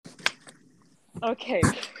Okay.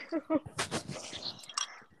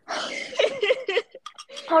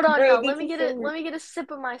 Hold on, Bro, y'all. this Let me is get so- let me get a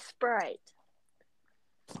sip of my Sprite.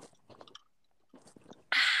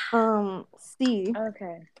 C.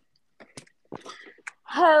 Okay.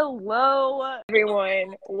 Hello,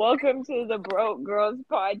 everyone. Welcome to the Broke Girls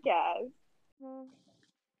Podcast.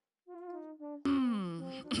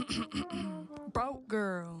 Broke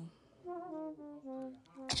girl.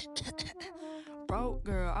 Broke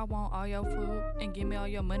girl, I want all your food and give me all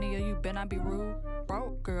your money or you better not be rude.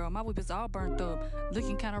 Broke girl, my whip is all burnt up.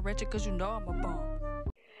 Looking kind of wretched cause you know I'm a bum.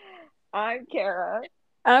 I'm Kara.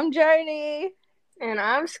 I'm Jurnei. And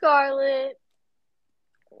I'm Scarlett.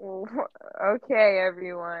 Okay,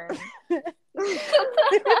 everyone. You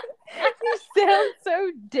sound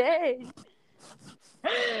so dead.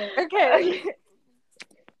 Okay.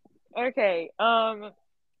 Okay. How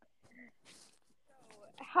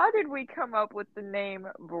did we come up with the name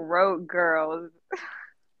Broke Girls?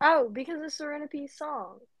 Oh, because of Serenape's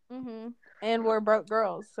song. And we're broke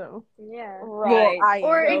girls, so Yeah. Right.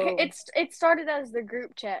 Or so... it started as the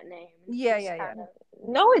group chat name. Yeah.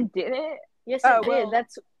 No, it didn't. Yes, it did. Well,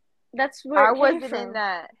 that's where I it came wasn't from. in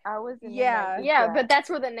that. I wasn't. Yeah. In that Yeah, chat. but that's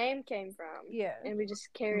where the name came from. Yeah. And we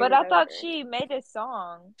just carried But it I thought over. she made a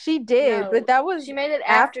song. She did, No, but that was she made it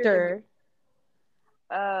after.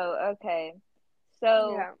 Oh, okay.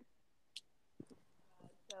 So, Yeah.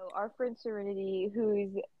 so our friend Serenity,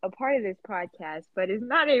 who's a part of this podcast, but is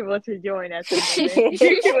not able to join us due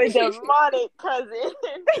to a demonic cousin,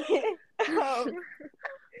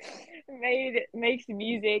 makes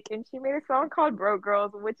music, and she made a song called "Broke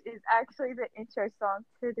Girls," which is actually the intro song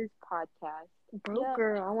to this podcast. Broke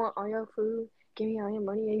girl, I want all your food. Give me all your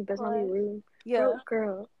money, or you best not be rude. Yeah. Broke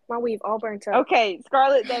girl, my weave all burnt up. Okay,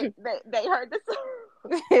 Scarlett, they heard the song.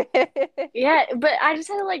 Yeah, but I just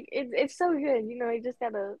had to it's so good, you just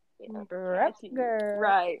gotta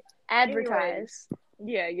Right. advertise.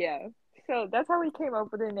 Anyways, yeah. So that's how we came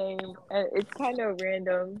up with the name. And it's kind of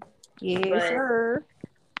random. Yes, sir.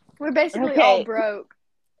 We're basically all broke.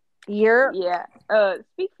 Yeah.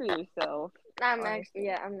 Speak for yourself. I'm actually,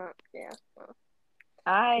 I'm not. Yeah.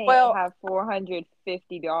 I have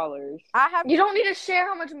 $450. You don't need to share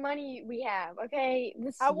how much money we have, okay? I'm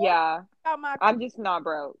just not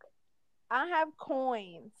broke. I have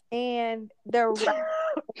coins, and they're that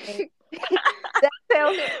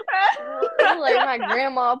sounds like my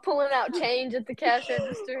grandma pulling out change at the cash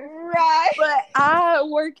register. Right. But I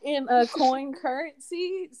work in a coin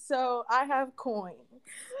currency, so I have coins.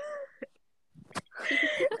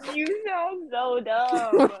 You sound so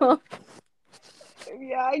dumb.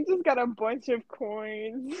 Yeah, I just got a bunch of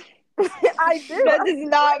coins. I do. That does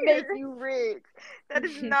not make you rich. That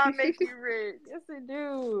does not make you rich. Yes, it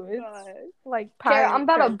do. It's like Kara, I'm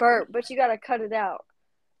about to burp, but you gotta cut it out.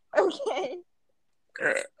 Okay.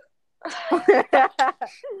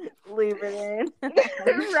 Leave it in.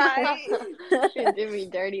 Right. It did me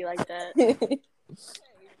dirty like that.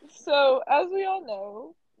 So, as we all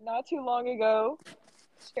know, not too long ago,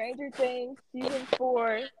 Stranger Things Season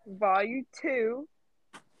 4, Volume 2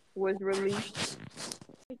 was released.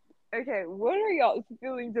 Okay, what are y'all's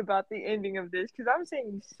feelings about the ending of this? Because I'm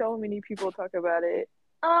seeing so many people talk about it.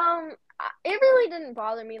 It really didn't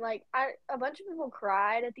bother me. Like, a bunch of people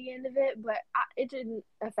cried at the end of it, but it didn't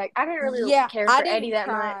affect. I didn't really care for Eddie that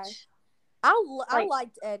much. I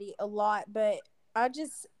liked Eddie a lot, but I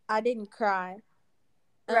didn't cry.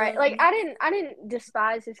 Right, like I didn't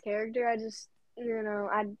despise his character. I just,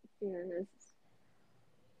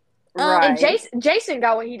 Right. And Jason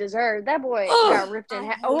got what he deserved. That boy got ripped in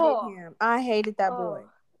half. I hated that boy.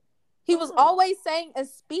 He was always saying a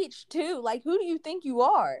speech too. Like, who do you think you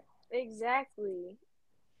are? Exactly.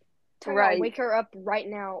 Right. Wake her up right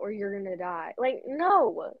now, or you're gonna die. Like,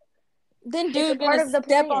 no. Then dude gonna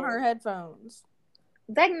step on her headphones.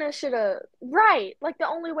 Vecna should have. Right. Like, the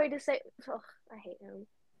only way to say. I hate him.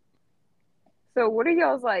 So, what are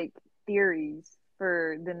y'all's theories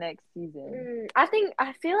for the next season? I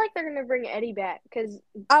feel like they're gonna bring Eddie back because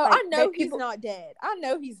I know he's not dead. I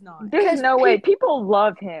know he's not. There's no way. People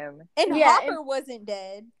love him, and Hopper wasn't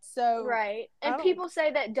dead. So right, and people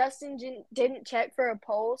say that Dustin didn't check for a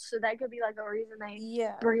pulse, so that could be like a reason they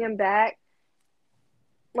bring him back.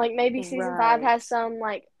 Like, maybe season 5 has some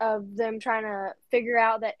of them trying to figure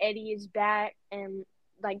out that Eddie is back and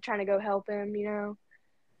trying to go help him.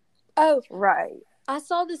 Oh, right. I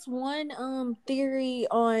saw this one theory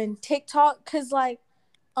on TikTok because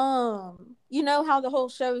you know how the whole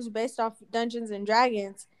show is based off Dungeons and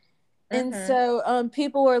Dragons. And so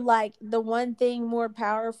people were like, the one thing more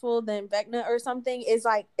powerful than Vecna or something is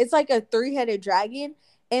it's like a 3-headed dragon,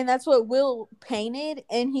 and that's what Will painted.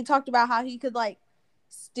 And he talked about how he could like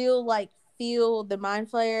still like feel the mind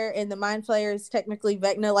flayer, and the mind flayer is technically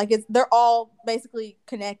Vecna. Like they're all basically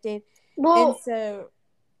connected. Well, and so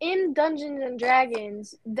in Dungeons and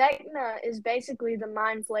Dragons, Vecna is basically the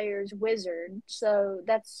mind flayer's wizard. So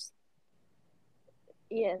that's,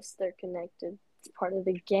 yes, they're connected. It's part of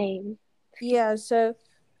the game. Yeah, so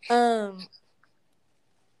and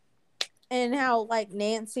how like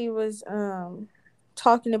Nancy was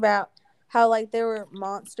talking about how like there were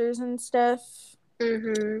monsters and stuff.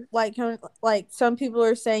 Mm-hmm. Like some people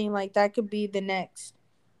are saying like that could be the next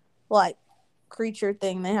like creature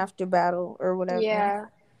thing they have to battle or whatever. Yeah.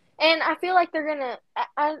 And I feel like they're gonna.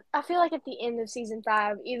 I feel like at the end of season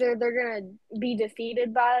 5, either they're gonna be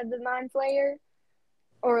defeated by the Mind Flayer,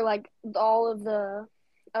 or like all of the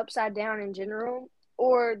Upside Down in general,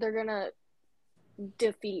 or they're gonna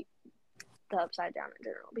defeat the Upside Down in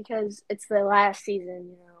general, because it's the last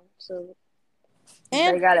season, you know. So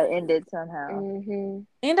they gotta end it somehow. Mm-hmm.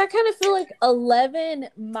 And I kind of feel like 11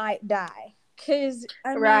 might die, because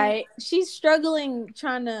I mean, right, she's struggling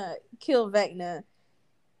trying to kill Vecna.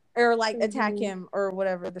 Or like attack him or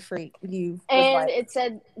whatever the freak you. And like. it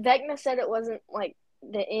said Vecna said it wasn't like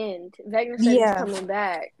the end. Vecna said it's coming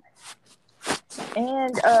back.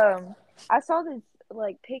 And I saw this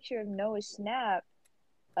like picture of Noah Snap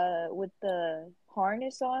with the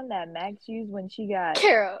harness on that Max used when she got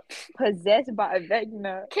possessed by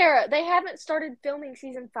Vecna. Kara, they haven't started filming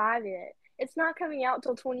season 5 yet. It's not coming out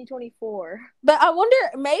till 2024. But I wonder,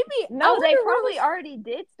 maybe they probably already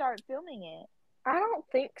did start filming it. I don't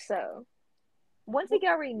think so. Once it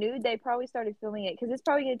got renewed, they probably started filming it, because it's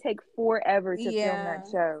probably going to take forever to film that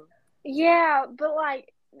show. Yeah, but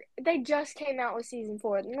like they just came out with season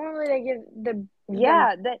 4. Normally they give the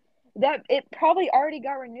that it probably already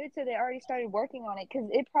got renewed, so they already started working on it, because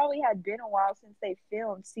it probably had been a while since they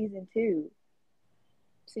filmed season 2.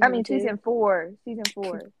 Season 4. Season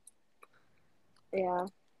 4. Yeah.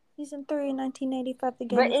 Season 3, 1985. The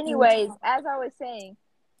game. But anyways, as I was saying,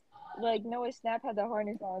 like Noah Snap had the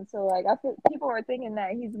harness on, so like I feel people are thinking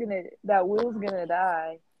that Will's gonna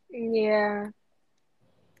die. Yeah.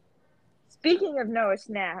 Speaking of Noah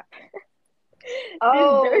Snap,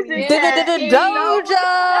 Doja.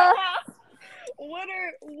 What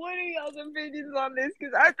are y'all's opinions on this?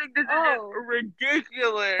 Because I think this is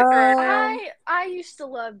ridiculous. I used to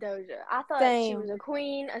love Doja. I thought she was a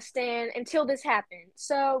queen, a stan, until this happened.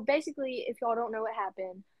 So basically, if y'all don't know what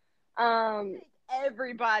happened,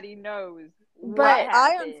 everybody knows. But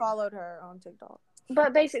I unfollowed her on TikTok.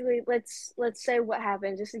 But basically, let's say what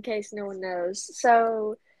happened, just in case no one knows.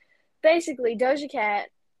 So basically, Doja Cat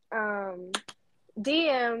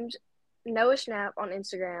DM'd Noah Snap on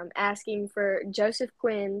Instagram asking for Joseph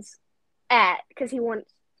Quinn's because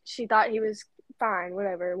she thought he was fine,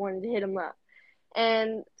 whatever, wanted to hit him up.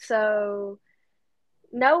 And so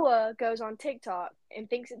Noah goes on TikTok and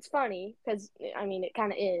thinks it's funny, because I mean it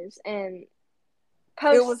kind of is, and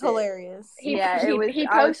it was hilarious. He posts,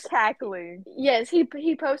 I was cackling. Yes, he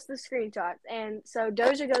posts the screenshots, and so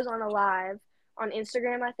Doja goes on a live on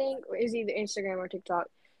Instagram, I think, or is either Instagram or TikTok,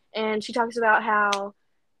 and she talks about how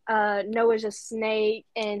Noah's a snake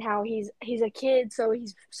and how he's a kid, so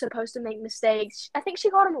he's supposed to make mistakes. I think she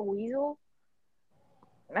called him a weasel.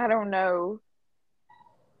 I don't know.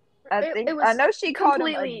 I know she called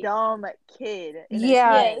him a dumb kid.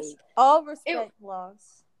 Yes, all respect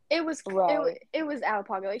lost. It was out of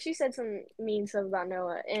pocket. Like, she said some mean stuff about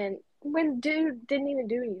Noah, and when dude didn't even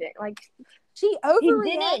do anything. Like, he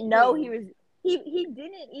didn't know he was. He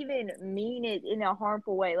didn't even mean it in a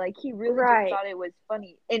harmful way. Like, he really just thought it was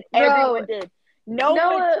funny, and everyone did. No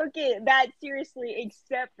one took it that seriously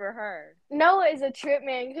except for her. Noah is a trip,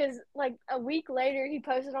 man, because like a week later he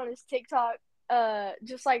posted on his TikTok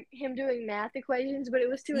just like him doing math equations, but it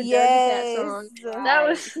was to a Doja Cat song. Right.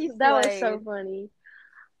 That was so funny.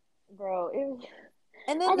 Bro,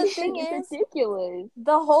 and then the thing is ridiculous.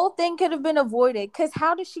 The whole thing could have been avoided, because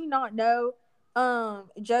how does she not know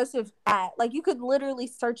Joseph's like, you could literally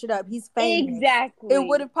search it up. He's famous. Exactly. It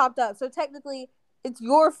would have popped up. So technically it's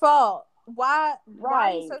your fault. Why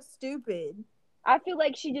are you so stupid? I feel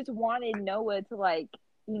like she just wanted Noah to, like,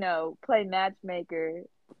 you know, play matchmaker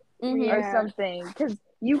or something, because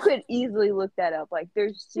you could easily look that up. Like,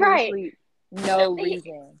 there's seriously no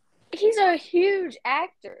reason. He's a huge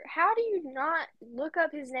actor. How do you not look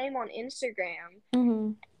up his name on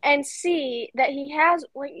Instagram and see that he has,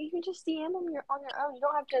 like, you can just DM him on your own. You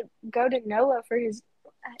don't have to go to Noah for his.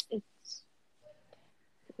 It's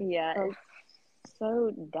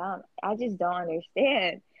so dumb. I just don't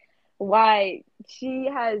understand why she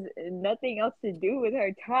has nothing else to do with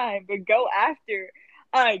her time but go after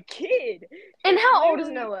a kid. And how old is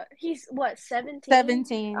Noah? He's what, 17?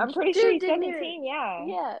 17. I'm pretty sure he's 17. Yeah.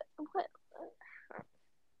 Yeah. What?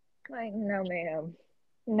 Like, no, ma'am.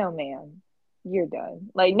 No, ma'am. You're done.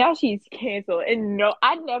 Like, now she's canceled. And no,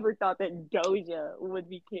 I never thought that Doja would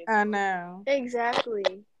be canceled. I know. Exactly.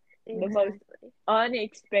 The most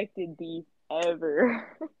unexpected beef ever.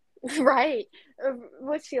 Right.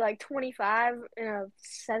 What's she, like 25 and a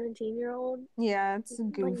 17-year-old? Yeah, it's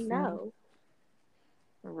goofy. Like, no.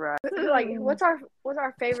 Right. Like, what's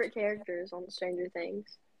our favorite characters on Stranger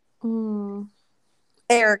Things?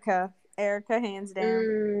 Erica, hands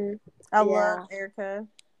down. I love Erica.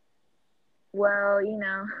 Well,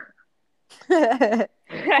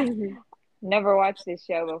 never watched this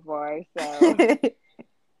show before, so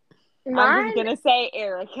I'm just gonna say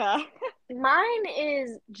Erica. Mine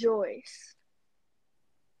is Joyce.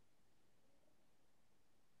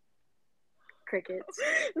 Crickets.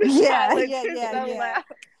 Yeah.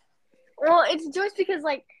 Well, it's Joyce because,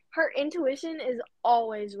 like, her intuition is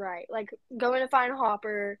always right. Like, going to find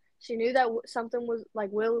Hopper, she knew that something was,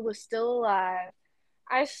 like, Will was still alive.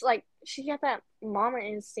 I just, like, she got that mama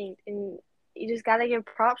instinct, and you just gotta give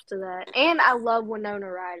props to that. And I love Winona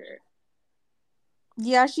Ryder.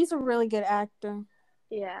 Yeah, she's a really good actor.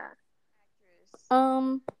 Yeah.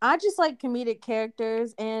 I just like comedic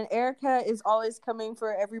characters, and Erica is always coming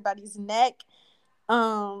for everybody's neck.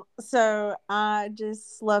 So I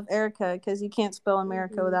just love Erica because you can't spell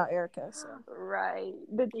America without Erica. So. Right.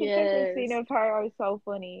 The TikTok I've seen of her are so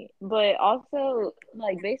funny. But also,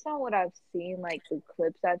 like, based on what I've seen, like, the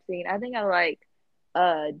clips I've seen, I think I like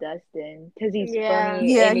Dustin because he's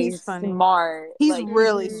funny and he's funny. Smart. He's like,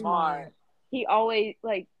 really smart. He always,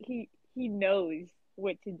 like, he knows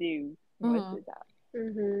what to do most of the time.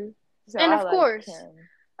 So and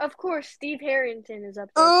of course, Steve Harrington is up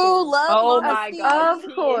there. Oh my God!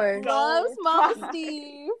 Of course, loves Mama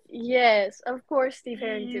Steve. Yes, of course, Steve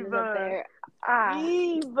Harrington is up there.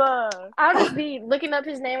 I'll just be looking up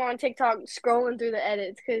his name on TikTok, scrolling through the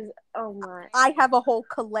edits because I have a whole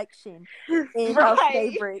collection of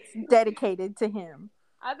favorites dedicated to him.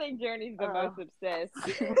 I think Jurnei's the most obsessed.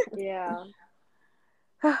 Yeah,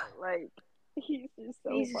 like he's just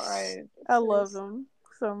so fine. I love him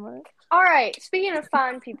so much. All right, speaking of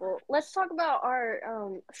fine people, let's talk about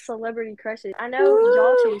our celebrity crushes. I know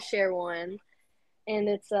y'all two share one, and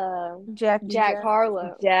it's Jack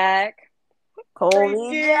Harlow. Jack.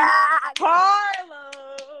 Colby. Harlow.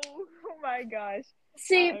 Oh my gosh.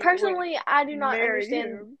 See, personally, I do not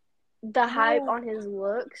understand the hype on his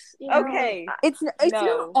looks. Okay. It's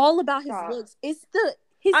not all about his looks. It's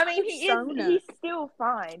his persona. He's still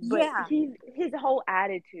fine, but his whole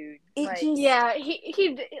attitude. He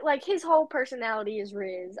like his whole personality is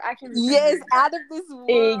Riz. I can out of this world.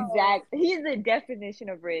 Exactly. He's the definition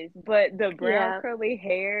of Riz, but the brown curly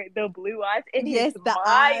hair, the blue eyes, and his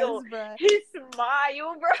smile. His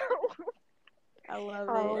smile, bro. I love it.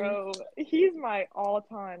 Bro, he's my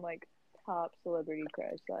all-time like top celebrity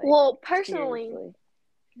crush. Like, well, personally,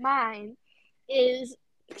 mine is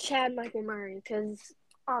Chad Michael Murray because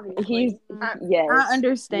obviously I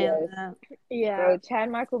understand that. Yeah, bro,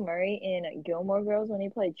 Chad Michael Murray in Gilmore Girls when he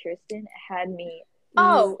played Tristan had me.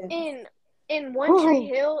 In One Tree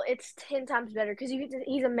Hill, it's 10 times better because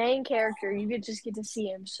he's a main character. You just get to see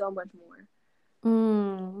him so much more.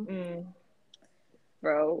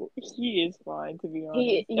 Bro, he is fine, to be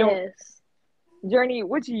honest. Yes. Jurnei,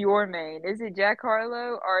 what's your main? Is it Jack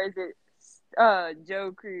Harlow or is it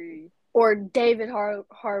Joe Creedy? Or David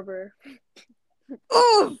Harbour?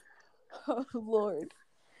 Oh Lord.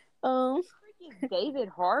 David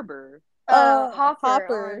Harbour.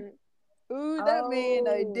 Hopper. Ooh, that man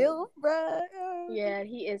a dilf, bro. Yeah,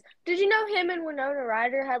 he is. Did you know him and Winona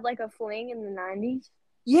Ryder had like a fling in the 90s?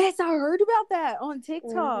 Yes, I heard about that on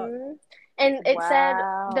TikTok. And it said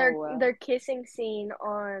their kissing scene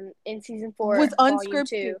in season 4 was unscripted.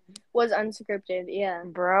 2 was unscripted. Yeah,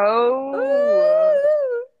 bro.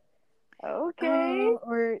 Ooh. Okay.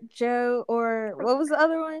 Or Joe, or what was the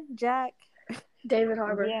other one? Jack. David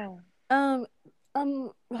Harbour. Yeah. Oh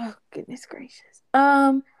goodness gracious.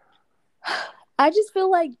 I just feel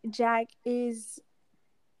like Jack is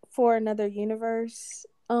for another universe.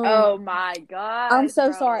 Oh my God. I'm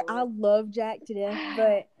so sorry. I love Jack to death,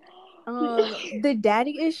 but the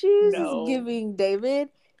daddy issues is giving David,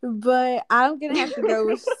 but I'm gonna have to go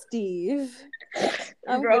with Steve.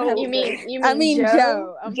 You mean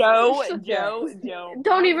Joe? Joe.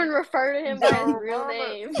 Don't even refer to him by his real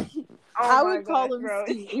name. I would call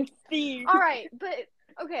him Steve. All right, but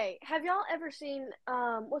okay. Have y'all ever seen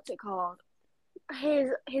what's it called?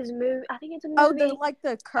 His movie. I think it's a movie. Oh,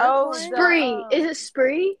 the Kurt one? Spree. Is it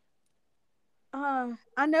Spree?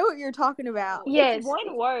 I know what you're talking about. Yes. It's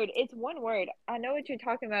one word. It's one word. I know what you're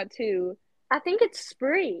talking about too. I think it's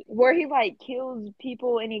Spree. Where he like kills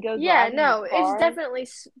people and he goes. Yeah, no, it's definitely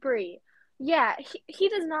Spree. Yeah, he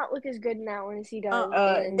does not look as good now as he does.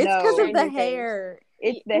 It's because of the hair.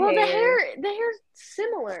 It's the hair. The hair's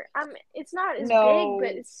similar. It's not as big,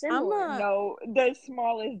 but it's similar. No, the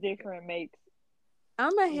smallest difference makes.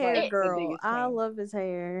 I'm a hair girl. I love his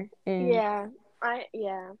hair. And yeah.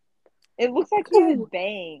 It looks like he has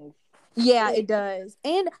bangs. Yeah, it does.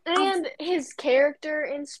 And his character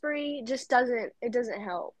in Spree just doesn't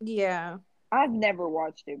help. Yeah. I've never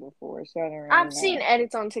watched it before, so I don't really I've seen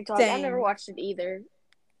edits on TikTok. Same. I've never watched it either.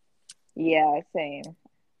 Yeah, same.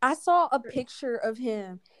 I saw a picture of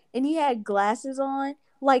him and he had glasses on,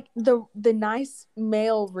 like the nice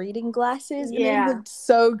male reading glasses, and they looked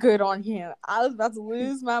so good on him. I was about to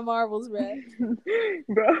lose my marbles, bro.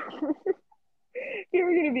 Bro.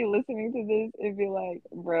 You're gonna be listening to this and be like,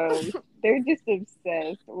 bro, they're just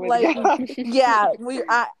obsessed with like yeah,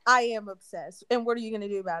 I am obsessed. And what are you gonna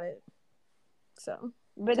do about it? So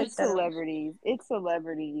but it's celebrities. It's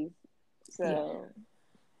celebrities. So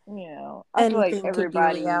you know, I feel like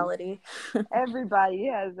everybody everybody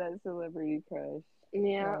has that celebrity crush.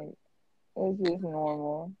 Yeah. Like, it's just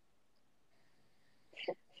normal.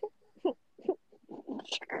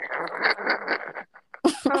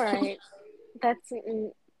 All right. That's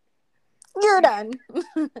you're done.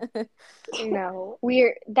 No,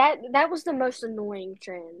 that was the most annoying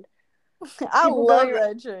trend. I love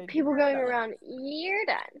that trend. People going around, you're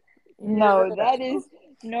done. No, that is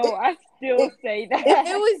I still say that. If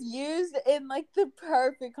it was used in like the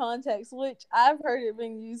perfect context, which I've heard it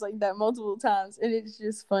being used like that multiple times, and it's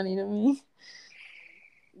just funny to me.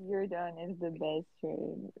 You're done is the best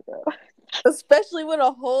trend, bro. Especially when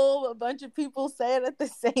a bunch of people say it at the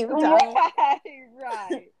same time.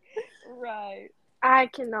 Right. I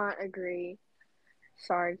cannot agree.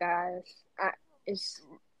 Sorry, guys.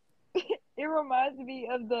 It reminds me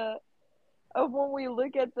of when we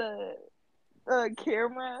look at the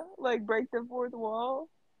camera, like break the fourth wall.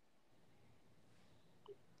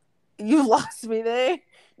 You lost me there.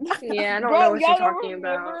 Yeah, I don't know what you're talking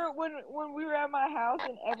about. Remember when we were at my house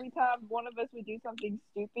and every time one of us would do something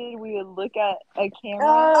stupid, we would look at a camera?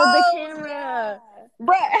 Oh, the camera.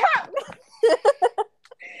 Bruh.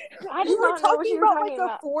 I did not know what you were talking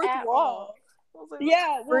about. The fourth wall. Like,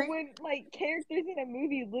 yeah, well, when like characters in a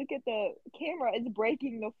movie look at the camera, it's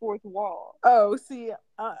breaking the fourth wall. Oh, see,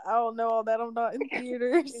 I don't know all that. I'm not in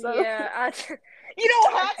theater, so yeah. You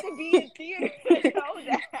don't have to be in theater to know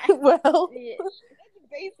that. Well, that's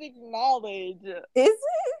basic knowledge. Is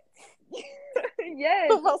it? Yes.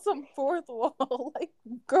 About some fourth wall, like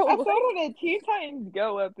girl. I saw it on a Teen Titans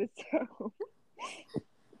Go episode.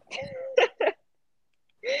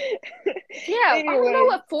 Yeah, anyway. I don't know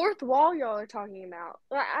what fourth wall y'all are talking about.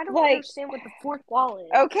 I don't understand what the fourth wall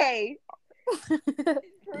is. Okay. This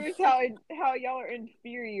proves how y'all are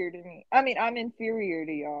inferior to me. I mean, I'm inferior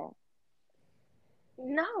to y'all.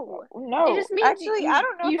 No. It just means actually, I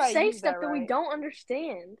don't know you if I say stuff that we don't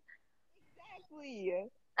understand. Exactly.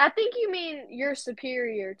 I think you mean you're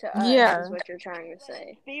superior to us, is what you're trying to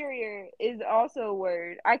say. Inferior is also a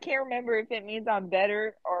word. I can't remember if it means I'm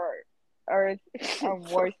better or if I'm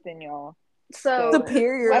worse than y'all. So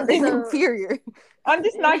superior and inferior. I'm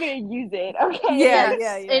just not gonna use it. Okay.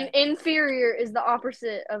 Yeah. And inferior is the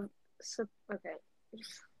opposite of okay.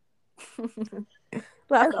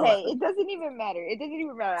 Okay, it doesn't even matter.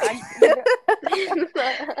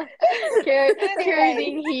 Carrie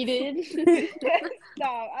being heated.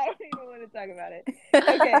 Stop. I don't even want to talk about it.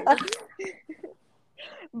 Okay.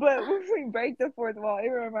 But when we break the fourth wall, it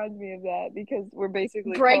reminds me of that because we're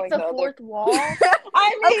basically break the fourth wall.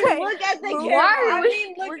 I mean, look at the camera.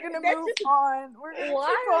 We're gonna move on. We're gonna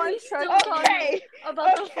keep on still talking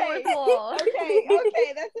about the fourth wall.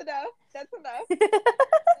 Okay, that's enough.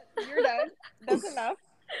 You're done. That's enough.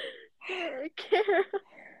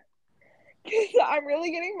 I'm really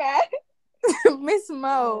getting mad. Miss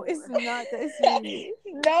Mo, it's not that serious.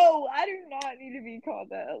 No, I do not need to be called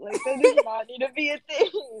that. Like, that does not need to be a thing.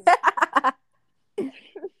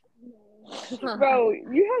 Bro,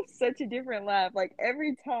 you have such a different laugh. Like,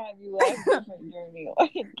 every time you laugh different, Jurnei.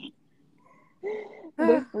 Like,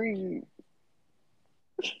 the free.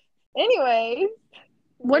 Anyways.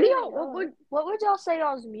 What would y'all say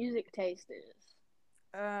y'all's music taste is?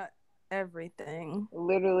 Everything.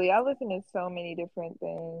 Literally, I listen to so many different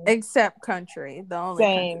things. Except country. The only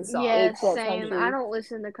country song. Yeah, same. Country. I don't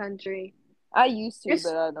listen to country. I used to,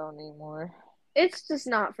 but I don't anymore. It's just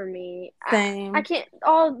not for me. Same. I can't.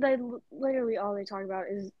 Literally all they talk about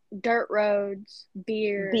is dirt roads,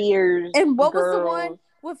 beers, and what girls. was the one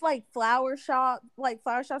with like flower shops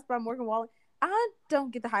by Morgan Wallen? I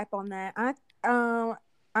don't get the hype on that.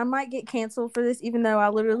 I might get canceled for this, even though I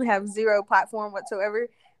literally have zero platform whatsoever.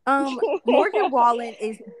 Morgan Wallen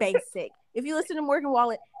is basic. If you listen to Morgan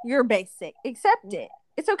Wallen, you're basic. Accept it.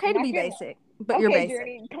 It's okay to be basic, but you're basic.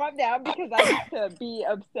 Jurnei, calm down because I used to be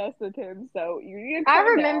obsessed with him. So you need to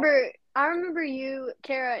calm down. I remember you,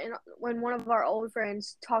 Kara, and when one of our old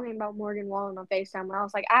friends talking about Morgan Wallen on FaceTime, and I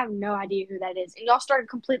was like, I have no idea who that is, and y'all started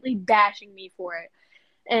completely bashing me for it.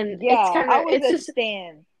 And it's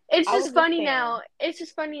just funny now. It's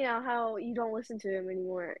just funny now how you don't listen to him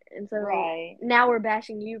anymore, and so now we're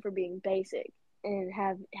bashing you for being basic and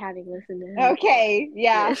having listened to him. Okay,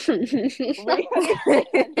 yeah,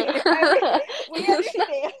 we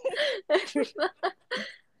understand.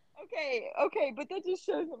 Okay, but that just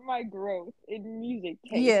shows my growth in music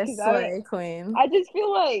taste. Yes, slay queen. I just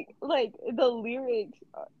feel like the lyrics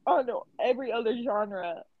on every other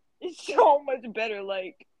genre is so much better.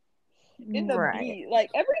 Like in the beat, like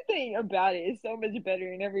everything about it is so much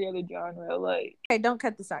better in every other genre. Like, okay, don't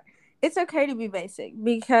cut this out. It's okay to be basic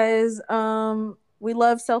because we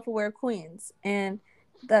love self-aware queens, and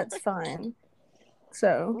that's fine.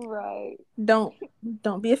 So don't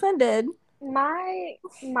be offended. My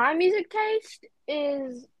music taste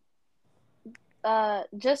is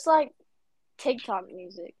just like TikTok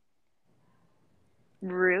music.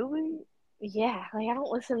 Really? Yeah, like I don't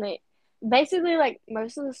listen to basically like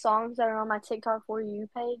most of the songs that are on my TikTok For You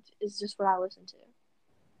page is just what I listen to.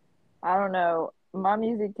 I don't know. My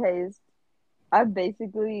music taste, I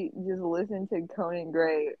basically just listen to Conan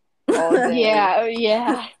Gray all day.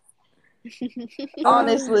 Yeah.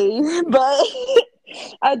 Honestly, but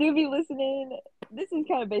I do be listening. This is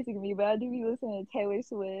kind of basic of me, but I do be listening to Taylor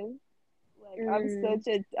Swift. Like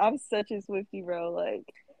I'm such a Swiftie, bro.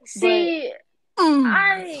 Like, see,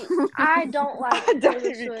 I don't like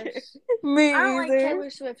Taylor Swift. Me I don't either. like Taylor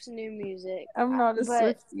Swift's new music. I'm not a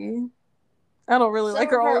Swiftie. I don't really like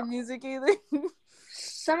her old music either.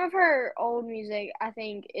 Some of her old music, I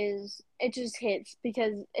think, it just hits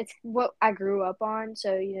because it's what I grew up on,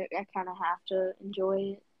 so I kind of have to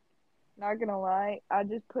enjoy it. Not gonna lie, I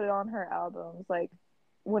just put on her albums. Like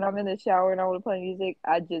when I'm in the shower and I want to play music,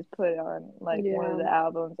 I just put on one of the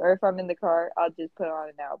albums. Or if I'm in the car, I'll just put on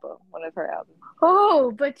an album, one of her albums.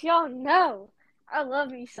 Oh, but y'all know, I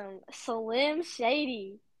love me some Slim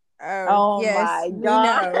Shady. Oh yes, my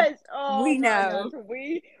gosh! We know.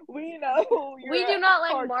 We know. We do not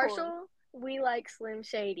like Marshall. We like Slim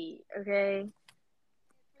Shady. Okay.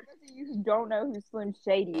 For those of you who don't know who Slim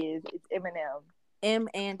Shady is, it's Eminem.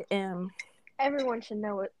 M&M. Everyone should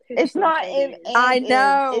know it. It's not M. I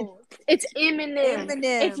know. It's Eminem.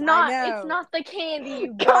 It's not. It's not the candy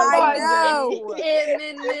you got. I know.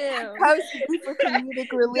 Eminem. Supposed to be for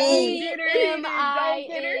comedic relief. Eminem.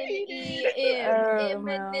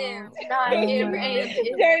 Eminem. Not Eminem.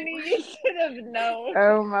 Jurnei, you should have known.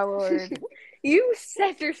 Oh my lord. You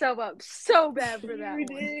set yourself up so bad for that. You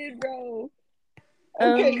did, bro.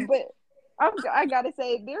 Okay, but. I gotta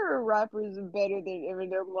say, there are rappers better than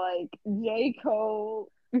Eminem, like J. Cole.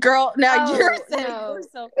 Girl, now you're saying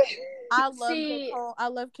yourself. I love J. Cole. I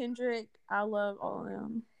love Kendrick. I love all of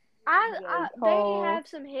them. They have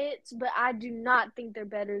some hits, but I do not think they're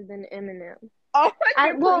better than Eminem. 100%.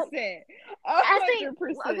 I think.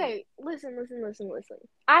 Okay, listen.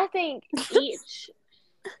 I think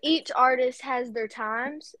each artist has their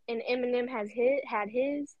times, and Eminem had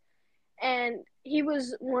his. And he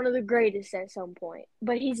was one of the greatest at some point,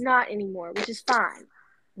 but he's not anymore, which is fine.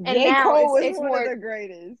 And J. now Cole it's one more of the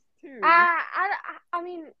greatest too. I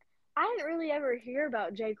mean, I didn't really ever hear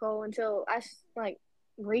about J. Cole until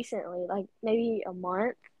recently, like maybe a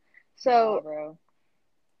month. So, bro.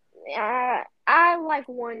 I like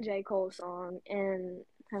one J. Cole song, and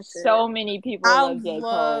that's so many people love J.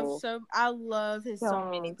 Cole. I love his songs.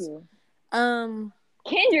 So many people.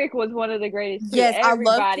 Kendrick was one of the greatest too. Yes,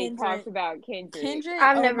 everybody talks about Kendrick.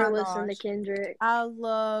 I've never listened to Kendrick. I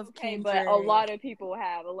love Kendrick. But a lot of people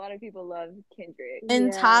have. A lot of people love Kendrick.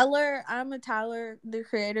 And Tyler, I'm a Tyler the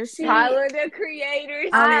Creator. Tyler the Creator.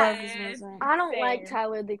 I love his music. I don't like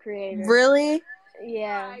Tyler the Creator. Really?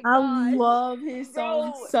 Yeah. I love his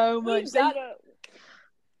songs so much.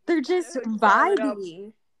 They're just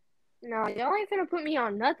vibey. No, y'all ain't finna put me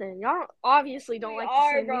on nothing. Y'all obviously don't like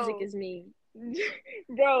the same music as me.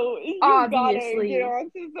 Bro, you gotta get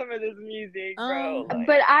onto some of this music, bro.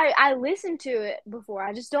 But I listened to it before.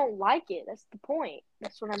 I just don't like it. That's the point.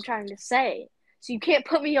 That's what I'm trying to say. So you can't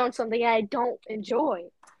put me on something I don't enjoy.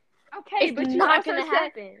 Okay, It's but not gonna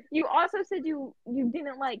happen. You also said you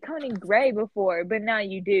didn't like Conan Gray before, but now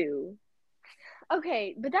you do.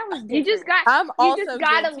 Okay, but that was different. You just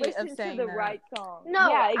gotta listen to the right song. No,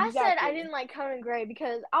 yeah, exactly. I said I didn't like Conan Gray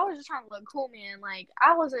because I was just trying to look cool, man. Like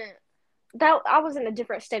I was in a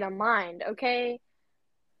different state of mind, okay?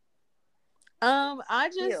 I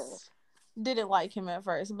just didn't like him at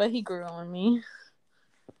first, but he grew on me.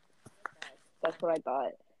 That's what I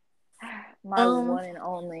thought. My one and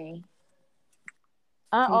only.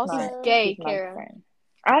 He's gay, Kara.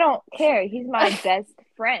 I don't care. He's my best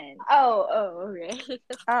friend. Oh, okay.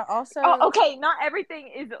 I also. Oh, okay. Not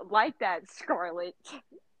everything is like that, Scarlett.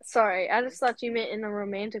 Sorry, I just thought you meant in a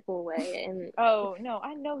romantical way. And oh no,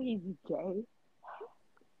 I know he's gay. I'm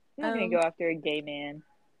not gonna go after a gay man.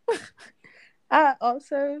 I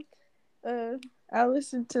also, I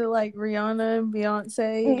listen to like Rihanna and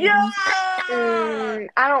Beyonce. Yeah.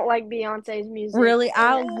 I don't like Beyonce's music. Really,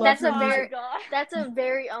 I love That's a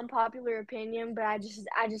very unpopular opinion, but I just,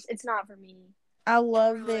 it's not for me. I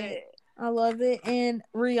love it. I love it, and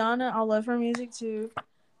Rihanna, I love her music too.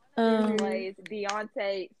 Slays.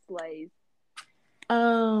 Beyonce slays.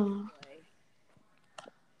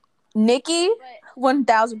 Nicki,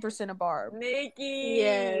 1000% a barb. Nicki,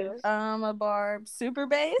 yes. A barb. Super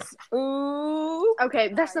bass. Ooh.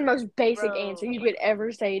 Okay, that's the most basic answer you could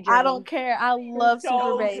ever say, Jurnei. I don't care. I love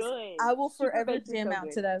super bass. Good. I will forever jam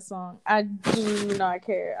out to that song. I do not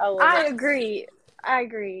care. I agree,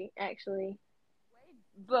 actually.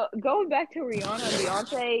 But going back to Rihanna and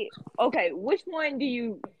Beyonce, okay, which one do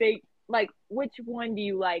you think? Like, which one do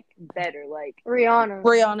you like better? Like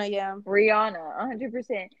Rihanna, yeah. Rihanna,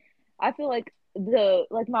 100%. I feel like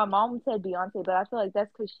my mom said Beyonce, but I feel like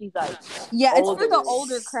that's because she's like it's for the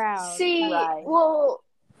older crowd. See, well,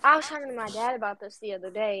 I was talking to my dad about this the other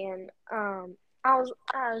day, and I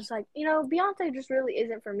was like, Beyonce just really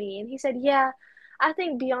isn't for me, and he said, yeah, I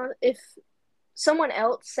think if someone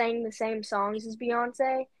else sang the same songs as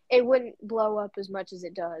Beyonce, it wouldn't blow up as much as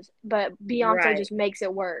it does, but Beyonce just makes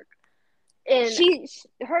it work. And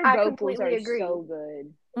her vocals are so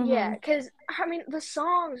good. Mm-hmm. Yeah, because I mean the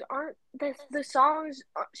songs aren't the songs.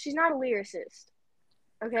 She's not a lyricist,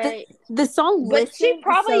 okay. The song, but she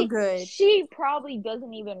probably is so good. She probably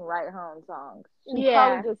doesn't even write her own songs. She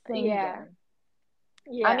probably just sings them.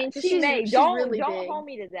 Yeah, I mean she may. Don't hold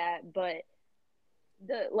me to that, but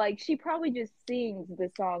she probably just sings the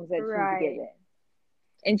songs that she's given,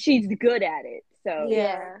 and she's good at it. So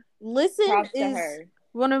Listen props is to her.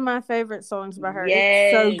 One of my favorite songs by her.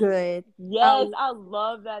 It's so good. Yes, I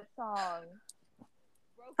love that song.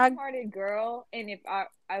 Broken Hearted Girl and If I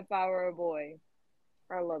Were a Boy.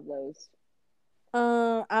 I love those.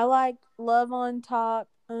 I like Love on Top.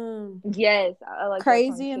 Yes, I like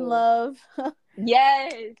Crazy in Love.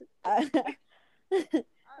 Yes. I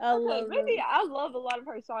love maybe I love a lot of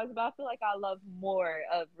her songs, but I feel like I love more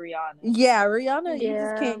of Rihanna. Yeah, Rihanna, you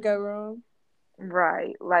just can't go wrong.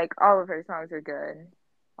 Right. Like all of her songs are good.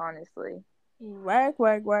 Honestly. Whack.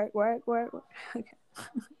 Okay.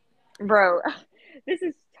 Bro, this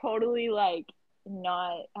is totally like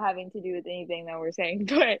not having to do with anything that we're saying,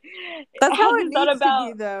 but that's how it needs to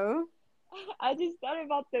be, though. I just thought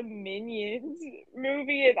about the Minions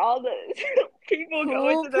movie and all the people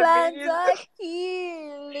going to the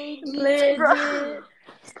Minions. Legit.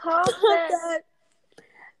 Perfect.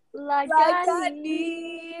 Like I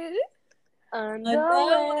need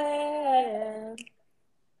underwear.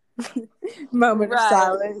 Moment of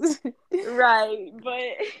silence. Right, but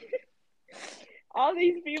all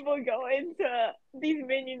these people go into these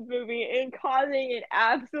Minions movie and causing an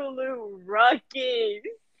absolute ruckus.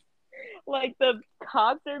 Like the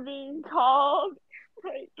cops are being called.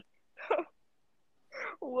 Like,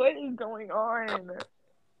 what is going on?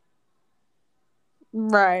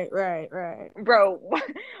 Right. Bro,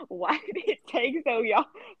 why did it take so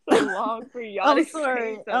long for y'all to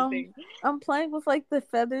say something? I'm playing with like the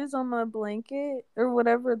feathers on my blanket or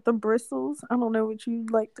whatever, the bristles. I don't know what you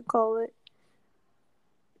like to call it.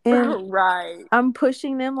 And right. I'm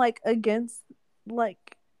pushing them like against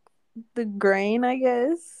like the grain, I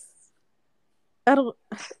guess. I don't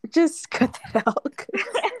just cut that out.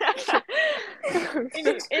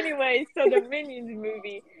 Anyway, so the Minions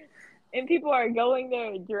movie. And people are going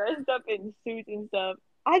there dressed up in suits and stuff.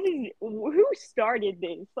 Who started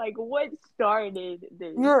this? Like, what started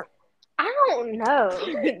this? I don't know.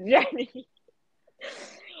 Jurnei.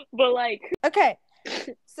 But, like. Okay.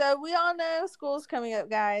 So, we all know school's coming up,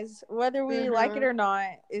 guys. Whether we like it or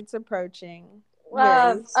not, it's approaching.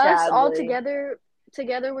 Us all together,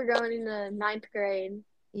 we're going into 9th grade.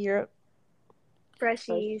 Yep.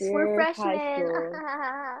 Freshies. We're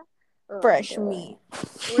freshmen. fresh meat.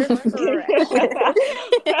 We're fresh.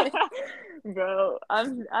 Bro, I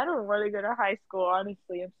don't want to go to high school.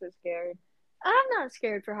 Honestly, I'm so scared. I'm not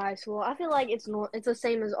scared for high school. I feel like it's the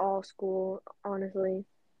same as all school, honestly.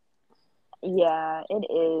 Yeah, it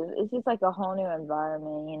is. It's just like a whole new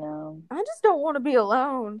environment, you know. I just don't want to be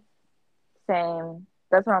alone. Same.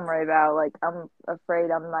 That's what I'm worried about. Like, I'm afraid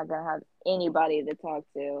I'm not gonna have anybody to talk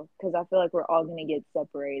to because I feel like we're all gonna get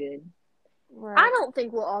separated. Right. I don't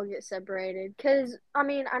think we'll all get separated because I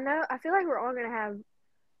feel like we're all gonna have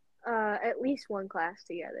at least one class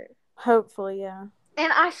together. Hopefully, yeah.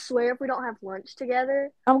 And I swear, if we don't have lunch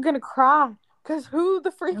together, I'm gonna cry. Cause who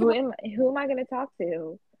am I gonna talk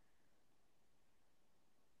to?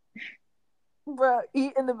 Bro,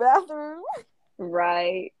 eat in the bathroom.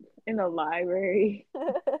 Right. In the library.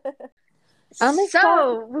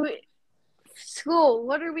 School,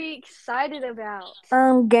 what are we excited about?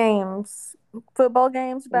 Games. Football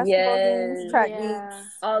games, basketball games, track meets.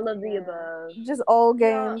 All of the above. Just all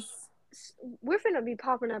games. We're finna be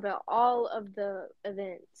popping up at all of the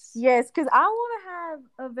events. Yes, because I want to have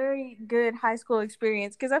a very good high school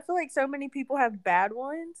experience because I feel like so many people have bad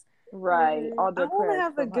ones. Right. All I want to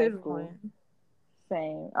have a good one.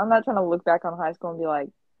 Same. I'm not trying to look back on high school and be like,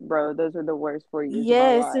 bro, those are the worst 4 years of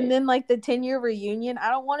my life. And then like the 10-year reunion, I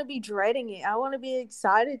don't want to be dreading it. I want to be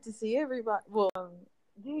excited to see everybody. Well,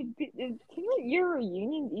 dude, is 10-year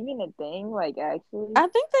reunions even a thing? Like, actually? I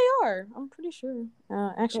think they are. I'm pretty sure.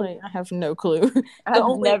 Actually, I have no clue.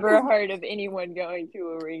 I've never heard of anyone going to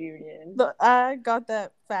a reunion. I got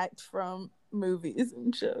that fact from movies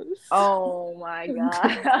and shows. Oh my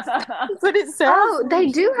god. But it sounds they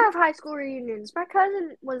do have high school reunions. My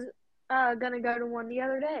cousin was gonna go to one the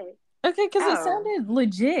other day. Okay, because it sounded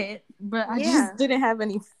legit, but I just didn't have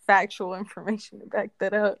any factual information to back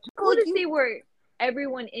that up. Cool to see where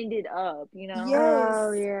everyone ended up, you know? Yes.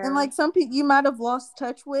 Oh, yeah. And like some people you might have lost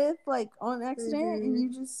touch with, like on accident, and you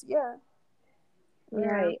just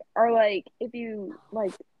Right. Or like if you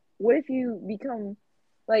what if you become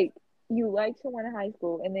like you like someone in high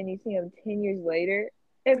school and then you see them 10 years later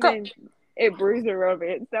and then it brews a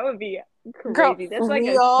romance? That would be crazy. That's like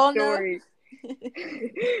a story.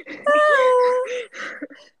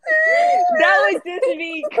 That would just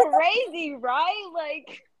be crazy, right?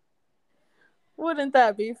 Like, wouldn't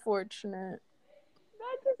that be fortunate?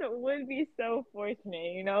 That just would be so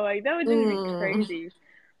fortunate, you know? Like, that would just be crazy.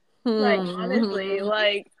 Like, honestly,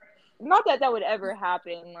 like, not that would ever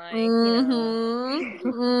happen, like, you know.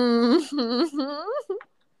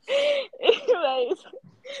 Anyways,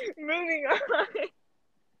 moving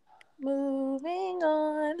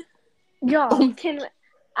on. Y'all, can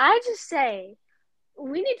I just say,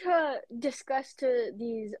 we need to discuss to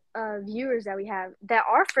these viewers that we have that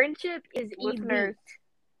our friendship is elite.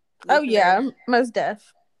 Oh yeah, most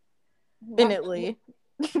definitely.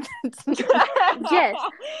 Yes,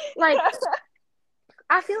 like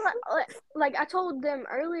I feel like I told them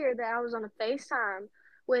earlier that I was on a FaceTime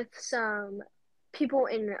with some people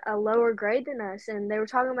in a lower grade than us, and they were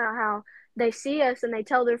talking about how they see us and they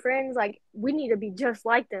tell their friends like we need to be just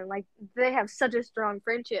like them. Like they have such a strong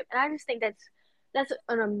friendship, and I just think that's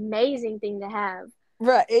an amazing thing to have.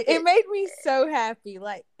 Right, it made me so happy.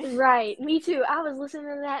 Like, right, me too. I was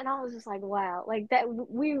listening to that and I was just like, wow, like that.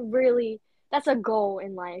 That's a goal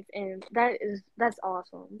in life, and that's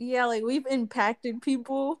awesome. Yeah, like we've impacted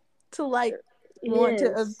people to like want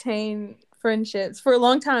to obtain friendships for a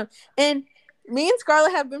long time, and me and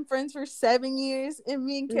Scarlett have been friends for 7 years, and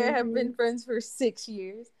me and Kara have been friends for 6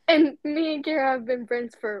 years. And me and Kara have been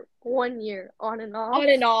friends for 1 year, on and off. On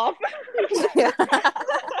and off.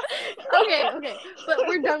 Okay, but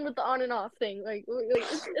we're done with the on and off thing. Like,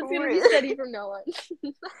 it's gonna be steady from now on.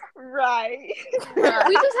 Right.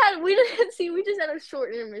 We just had a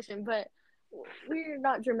short intermission, but we're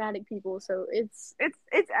not dramatic people, so it's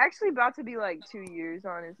actually about to be like 2 years,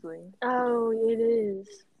 honestly. Oh, it is.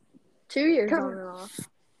 2 years on and off.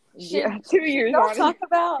 Yeah, 2 years on. Don't talk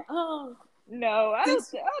about. No, I don't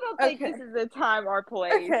think this is the time or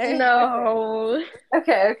place. Okay. No.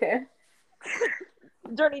 Okay.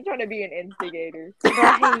 Jurnei trying to be an instigator.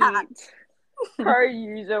 Right. Per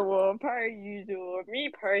usual. Me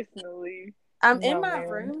personally. I'm in my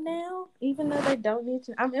room now, even though they don't need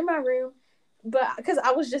to. I'm in my room, but because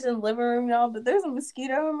I was just in the living room, y'all. But there's a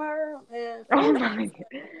mosquito in my room, and oh my god,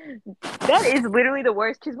 that is literally the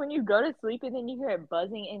worst. Because when you go to sleep and then you hear it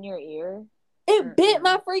buzzing in your ear, it bit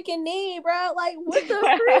my freaking knee, bro. Like, what the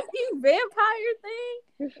freaking vampire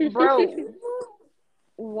thing, bro?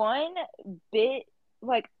 One bit,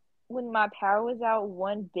 like when my power was out,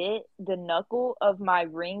 one bit the knuckle of my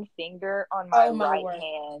ring finger on my right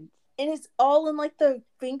hand. and it's all in like the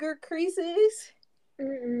finger creases.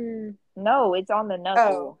 No, it's on the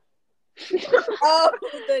knuckle. Oh,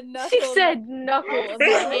 the knuckle. She said knuckle of the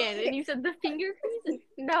hand, and you said the finger creases.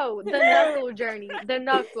 No, the knuckle, Journey. The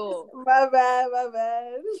knuckle. My bad. Oh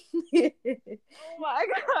my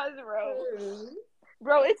gosh,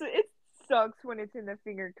 bro, it sucks when it's in the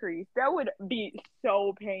finger crease. That would be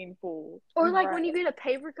so painful. Or like when you get a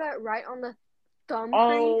paper cut right on the thumb crease.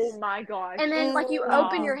 Oh my gosh! And then like you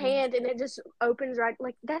open your hand and it just opens right.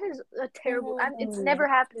 Like that is a terrible. It's never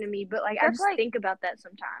happened to me, but like I just think about that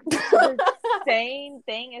sometimes. The same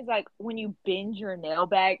thing as like when you bend your nail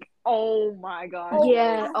back. Oh my gosh!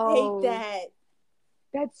 Yeah, I hate that.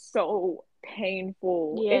 That's so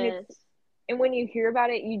painful. Yes. And when you hear about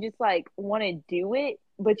it, you just like want to do it,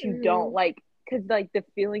 but you don't, like, because like the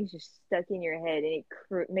feeling's just stuck in your head and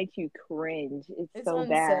it makes you cringe. It's so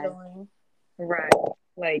unsettling. Bad. Right.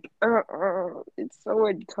 Like, it's so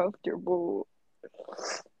uncomfortable.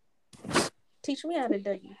 Teach me how to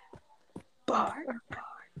do you. Bar.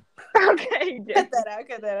 Okay. Cut that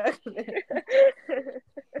out.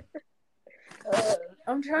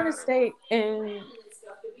 I'm trying to stay in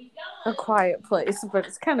a quiet place, but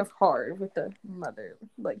it's kind of hard with the mother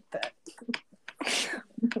like that.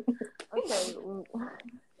 Okay.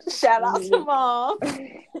 Shout out to mom.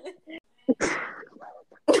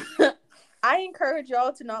 I encourage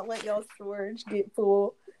y'all to not let y'all storage get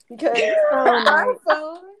full because my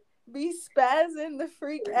phone be spazzing the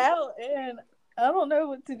freak out and I don't know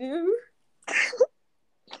what to do.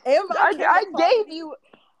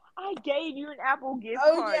 I gave you an Apple gift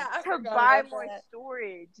card to buy more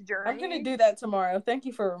storage, Jurnei. I'm gonna do that tomorrow. Thank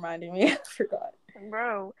you for reminding me. I forgot.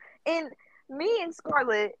 Bro. And me and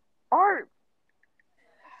Scarlett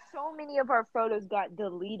so many of our photos got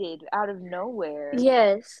deleted out of nowhere.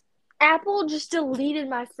 Yes. Apple just deleted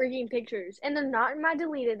my freaking pictures, and they're not in my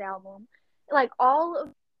deleted album. Like, all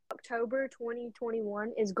of October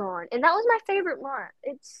 2021 is gone, and that was my favorite month.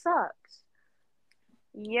 It sucks.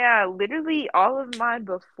 Yeah, literally all of mine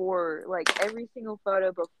before, like, every single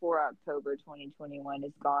photo before October 2021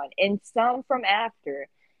 is gone, and some from after,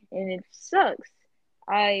 and it sucks.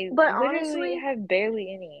 But honestly have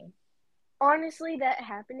barely any. Honestly, that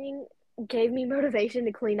happening gave me motivation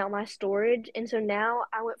to clean out my storage, and so now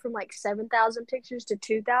I went from like 7,000 pictures to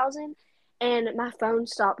 2,000, and my phone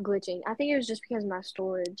stopped glitching. I think it was just because of my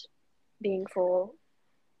storage being full.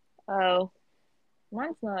 Oh,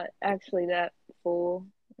 mine's not actually that full.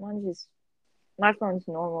 My phone's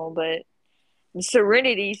normal, but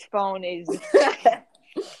Serenity's phone is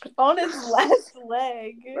on its last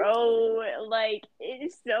leg. Bro, like,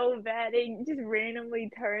 it's so bad. It just randomly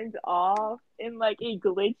turns off and, like, it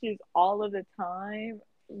glitches all of the time.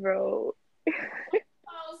 Bro.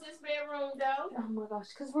 How's this bedroom go? Oh my gosh,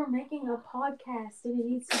 because we're making a podcast and it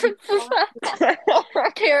needs to be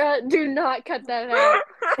Kara, do not cut that out.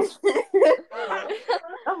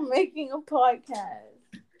 I'm making a podcast.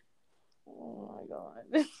 Oh my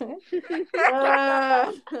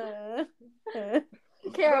god.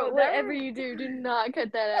 Carol, whatever you do not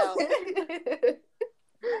cut that out.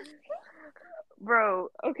 Bro,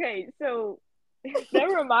 okay, so that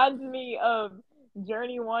reminds me of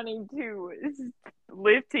Jurnei wanting to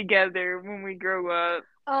live together when we grow up.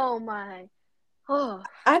 Oh my. Oh,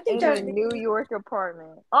 I think in a New York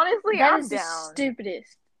apartment. Honestly, that I'm is down. The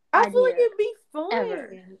stupidest. I feel like it'd be fun.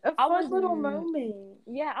 Ever. A fun little moment.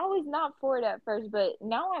 Yeah, I was not for it at first, but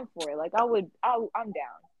now I'm for it. Like, I'm down.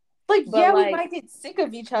 Like, but we might get sick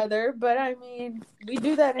of each other, but I mean, we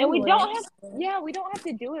do that anyway. And we don't have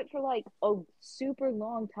to do it for like a super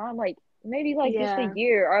long time. Like, maybe like just a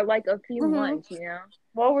year or like a few months, you know?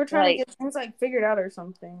 Well, we're trying to get things like figured out or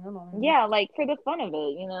something. I don't know. Yeah, like for the fun of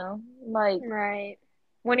it, you know? Like, right.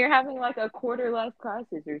 When you're having like a quarter life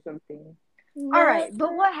crisis or something. No. All right,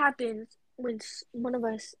 but what happens when one of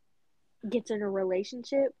us gets in a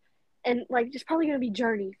relationship and like it's probably gonna be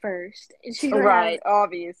Jurnei first, and she's gonna have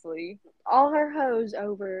obviously all her hoes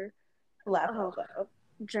over.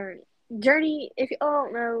 Jurnei. If you all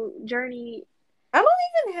don't know, Jurnei. I don't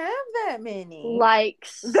even have that many.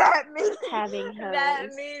 Likes that many having hoes. That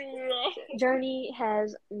many. Jurnei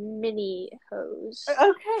has many hoes.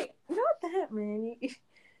 Okay, not that many.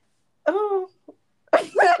 Oh.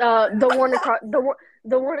 The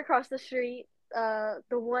one across the street. The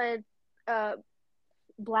one.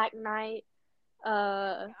 Black Knight.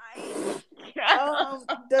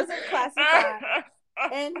 Doesn't classify.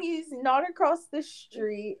 And he's not across the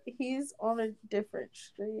street. He's on a different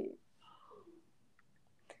street.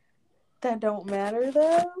 That don't matter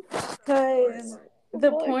though, because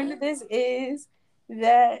the point of this is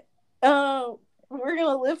that we're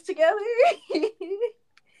gonna live together.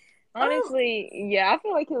 Honestly, yeah, I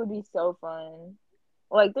feel like it would be so fun.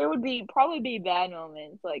 Like there would probably be bad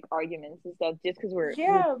moments, like arguments and stuff, just because we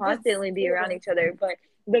constantly be around each other. But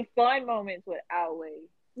the fun moments would outweigh.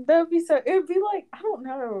 That'd be so. It would be like, I don't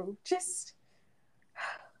know, just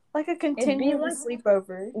like a continuous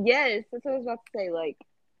sleepover. Yes, that's what I was about to say. Like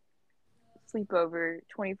sleepover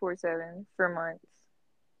 24/7 for months.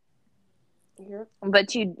 Yep.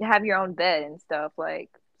 But you'd have your own bed and stuff, like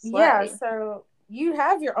slay. Yeah. So you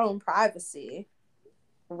have your own privacy,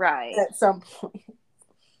 right? At some point.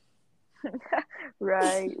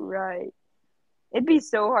 Right. It'd be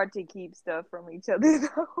so hard to keep stuff from each other,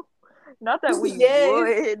 though. Not that we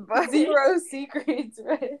would, but zero secrets,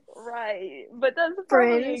 right? Right, but that's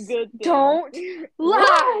probably a good thing. Don't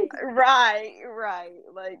lie. Right.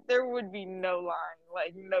 Like there would be no lying,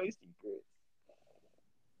 like no secrets.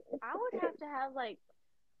 I would have to have like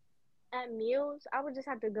at meals. I would just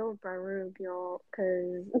have to go for a room, y'all,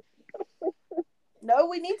 because. No,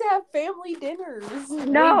 we need to have family dinners.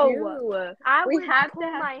 No, I would have pull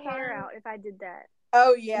my hair out if I did that.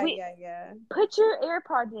 Oh yeah. Put your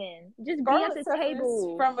AirPods in. Just Scarlett be at the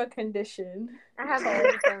table. From a condition. I have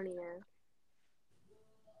misophonia.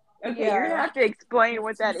 Okay, you're gonna have to explain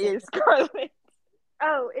what that is, Scarlett.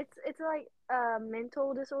 Oh, it's like a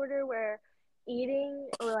mental disorder where eating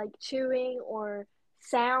or like chewing or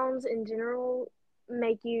sounds in general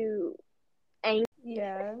make you angry.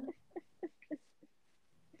 Yeah.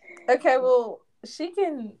 Okay, well, she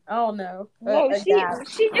can. I don't know. No, she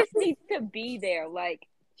just needs to be there. Like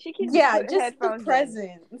she can. Yeah, just the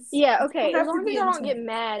presence. Yeah. Okay. As long as y'all don't get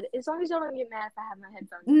mad. As long as y'all don't get mad if I have my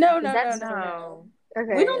headphones. No.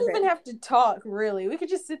 Okay. We don't even have to talk. Really, we could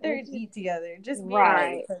just sit there and eat together. Just be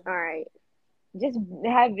right. All right. Just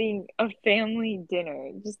having a family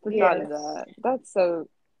dinner. Just the thought of that. That's so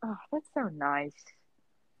nice.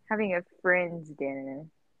 Having a friends dinner.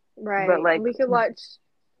 Right. But like we could watch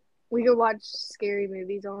scary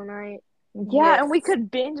movies all night. Yeah, and we could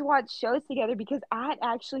binge watch shows together because I'd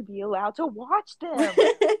actually be allowed to watch them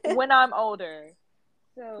when I'm older.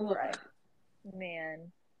 So, man.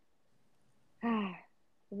 I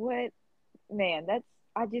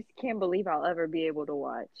just can't believe I'll ever be able to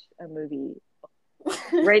watch a movie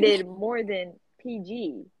rated more than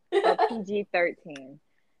PG or PG-13.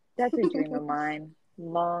 That's a dream of mine.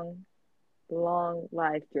 Long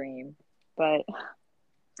life dream. But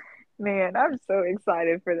man, I'm so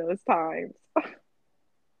excited for those times.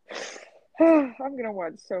 I'm gonna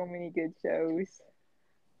watch so many good shows.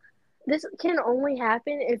 This can only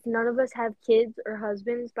happen if none of us have kids or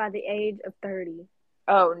husbands by the age of 30.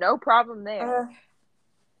 Oh, no problem there.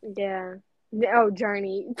 Yeah. Oh,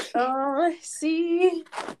 Jurnei. See,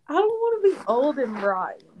 I don't want to be old and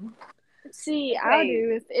rotten. See, I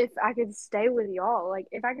do if I could stay with y'all. Like,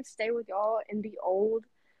 if I could stay with y'all and be old,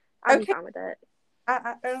 I'd be fine with that.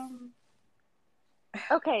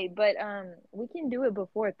 Okay, but we can do it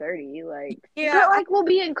before 30, like. Yeah, but like we'll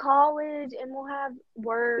be in college and we'll have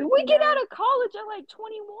work. We get out of college at like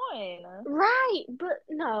 21. Right, but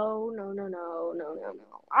no.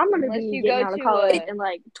 I'm gonna be getting out of college in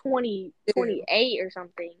like 28 or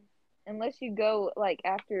something. Unless you go like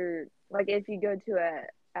after, like if you go to a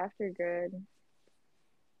after grad,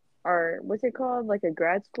 or what's it called, like a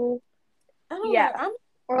grad school? Yeah,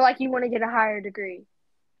 or like you want to get a higher degree.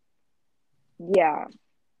 Yeah.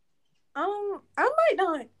 I might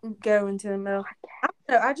not go into the middle. I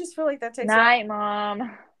don't know. I just feel like that takes. Night,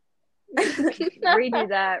 Mom. Redo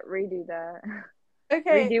that.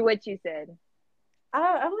 Okay. Redo what you said.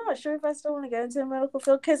 I'm not sure if I still want to go into the medical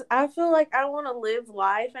field because I feel like I want to live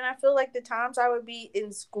life, and I feel like the times I would be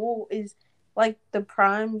in school is like the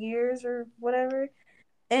prime years or whatever.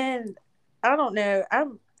 And I don't know.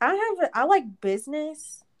 I like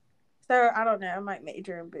business. So, I don't know. I might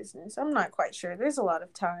major in business. I'm not quite sure. There's a lot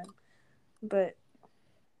of time. But.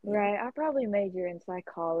 Right. I probably major in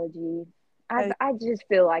psychology. I just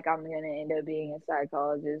feel like I'm going to end up being a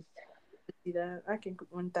psychologist. See that? I can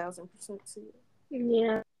 1,000% see it.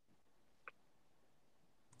 Yeah.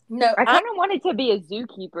 No, I kind of wanted to be a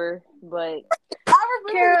zookeeper, but.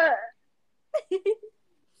 Kara.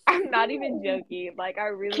 I'm not even joking. Like, I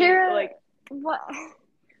really. Kara, like. What?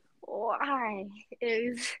 Why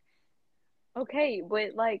is. Okay,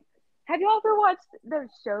 but like, have y'all ever watched those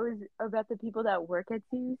shows about the people that work at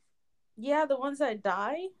zoos? Yeah, the ones that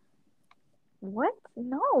die? What?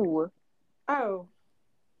 No. Oh.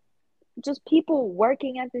 Just people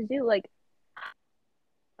working at the zoo. Like,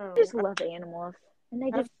 I just love animals. And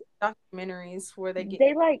they just. Documentaries where they get.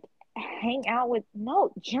 They like hang out with.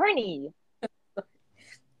 No, Jurnei.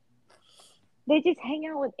 They just hang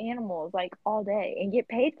out with animals like all day and get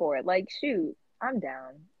paid for it. Like, shoot. I'm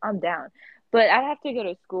down. But I'd have to go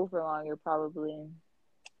to school for longer, probably.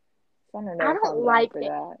 So I don't know I if don't I'm down like for it.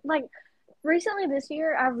 that. Like, recently this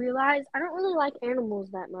year, I realized I don't really like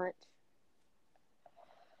animals that much.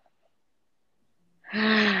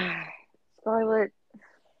 Scarlett.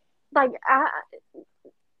 Like,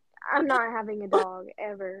 I'm not having a dog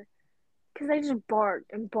ever. Because they just bark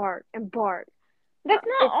and bark and bark. That's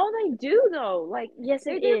not all they do, though. Like, yes,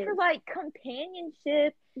 they're there for, like,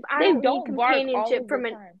 companionship. They don't need bark companionship all of the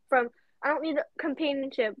time. I don't need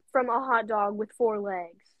companionship from a hot dog with 4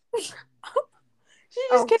 legs. She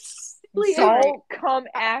just don't come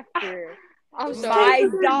after my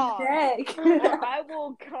dog, or I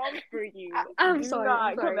will come for you. I'm Do sorry.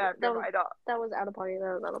 not come after my dog. That was out of pocket.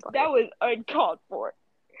 That was uncalled for.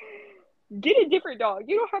 Get a different dog.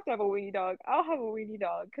 You don't have to have a weenie dog. I'll have a weenie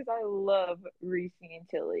dog because I love Reese and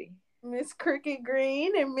Tilly. Miss Cricket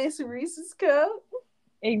Green and Miss Reese's Cup.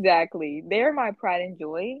 Exactly. They're my pride and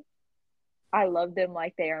joy. I love them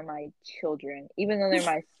like they are my children, even though they're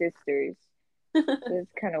my sisters. So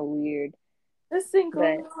it's kind of weird. A single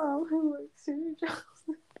mom who works her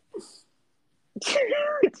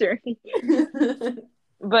Jurnei.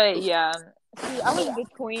 But yeah, see, I was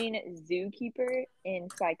between zookeeper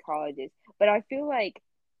and psychologist, but I feel like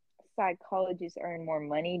psychologists earn more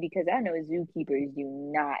money because I know zookeepers do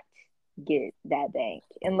not get that bank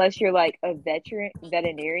unless you're like a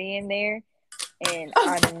veterinarian there. And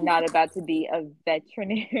I'm not about to be a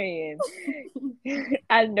veterinarian.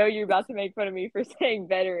 I know you're about to make fun of me for saying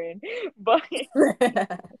veteran, but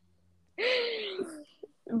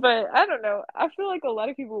I don't know. I feel like a lot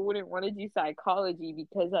of people wouldn't want to do psychology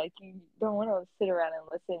because like you don't want to sit around and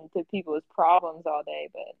listen to people's problems all day.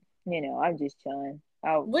 But you know, I'm just chilling.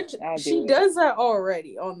 I'll she does that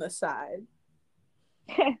already on the side.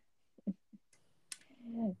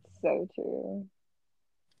 So true.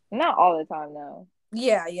 Not all the time though.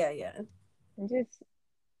 Yeah. Just,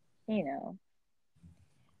 you know,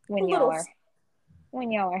 when y'all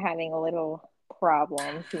are having a little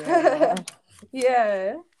problems. You know?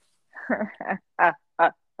 Yeah.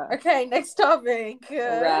 Okay, next topic.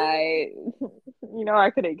 Right. You know, I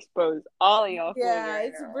could expose all of y'all. Yeah,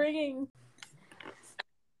 it's bringing.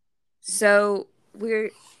 So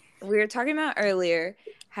we were talking about earlier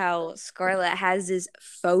how Scarlett has this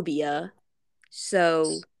phobia.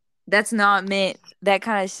 So that's not meant. That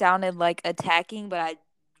kind of sounded like attacking, but I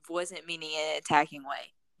wasn't meaning in an attacking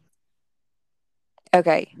way.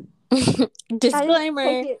 Okay. Disclaimer. I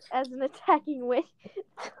didn't take it as an attacking way.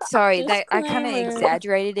 Sorry, I kind of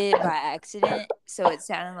exaggerated it by accident, so it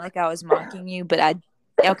sounded like I was mocking you. But I'm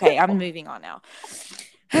moving on now.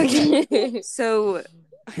 Okay, so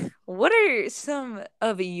what are some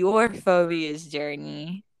of your phobias,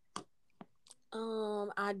 Jurnei?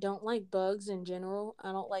 I don't like bugs in general.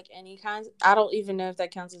 I don't like any kinds. I don't even know if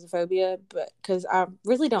that counts as a phobia, but because I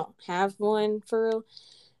really don't have one for real.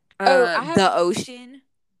 The ocean.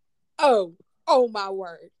 Oh my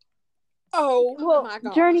word. My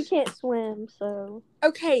God. Jurnei can't swim, so.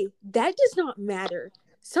 Okay, that does not matter.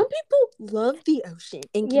 Some people love the ocean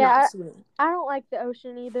and cannot swim. I don't like the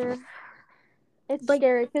ocean either. It's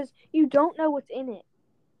scary because you don't know what's in it.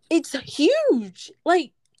 It's huge.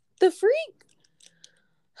 Like, the freak.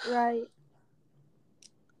 Right.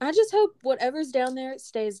 I just hope whatever's down there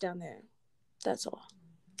stays down there. That's all.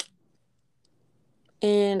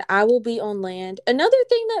 And I will be on land. Another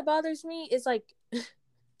thing that bothers me is like,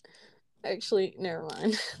 actually, never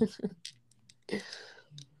mind.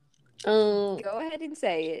 Go ahead and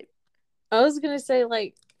say it. I was gonna say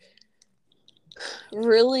like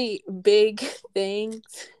really big things.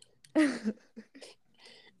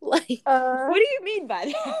 Like, what do you mean by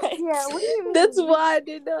that? Yeah, what do you mean? That's why I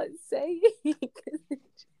did not say it.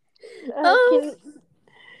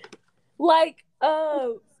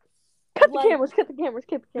 Cut the cameras.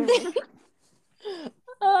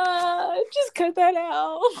 Just cut that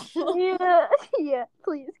out. Yeah,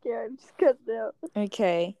 please, Karen, just cut it out.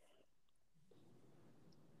 Okay.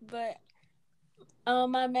 But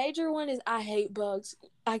my major one is I hate bugs.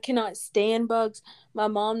 I cannot stand bugs. My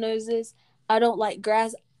mom knows this. I don't like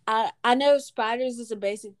grass. I know spiders is a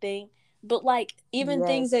basic thing, but like even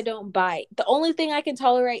things that don't bite. The only thing I can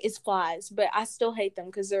tolerate is flies, but I still hate them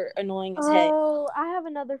because they're annoying as heck. Oh, I have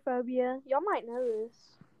another phobia. Y'all might know this.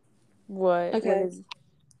 What? Okay. What is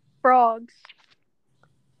Frogs.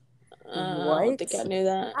 I don't think I knew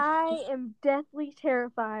that. I am deathly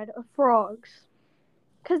terrified of frogs.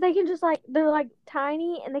 Because they can just, like, they're, like,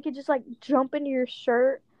 tiny, and they can just, like, jump into your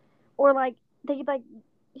shirt. Or, like, they, like,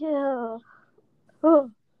 yeah.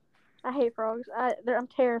 Oh, I hate frogs. I'm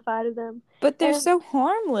terrified of them. But they're so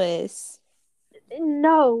harmless.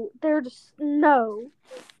 No, they're just no.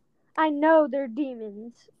 I know they're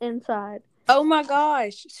demons inside. Oh my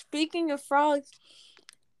gosh! Speaking of frogs,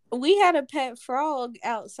 we had a pet frog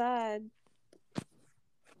outside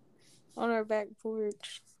on our back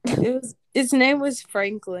porch. Its name was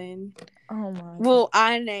Franklin. Oh my. Well,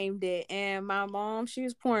 I named it, and my mom, she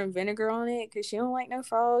was pouring vinegar on it because she don't like no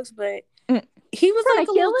frogs. But he was trying like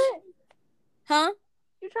to kill it. Huh?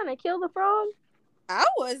 You trying to kill the frog? I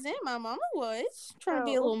wasn't. My mama was trying to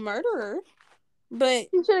be a little murderer. But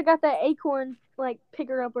you should have got that acorn like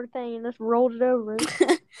picker upper thing and just rolled it over.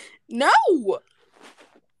 No.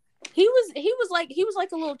 He was like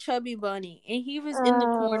a little chubby bunny, and he was in the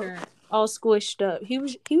corner, all squished up. He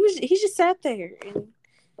just sat there,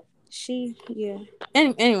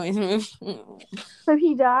 and anyways. So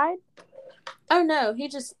he died? Oh no, he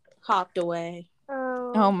just hopped away.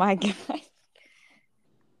 Oh my god.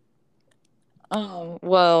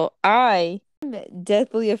 Well, I'm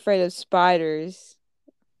deathly afraid of spiders.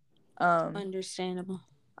 Understandable.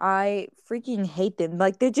 I freaking hate them.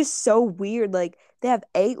 Like, they're just so weird. Like, they have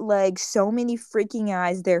 8 legs, so many freaking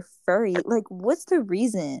eyes. They're furry. Like, what's the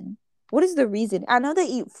reason? What is the reason? I know they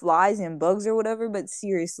eat flies and bugs or whatever, but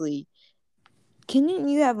seriously, can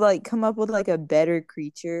you have like come up with like a better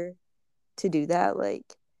creature to do that? Like,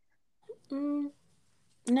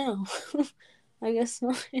 no, I guess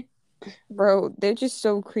not. Bro, they're just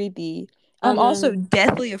so creepy. I'm also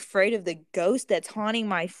deathly afraid of the ghost that's haunting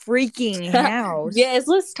my freaking house. Yes,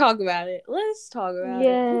 let's talk about it.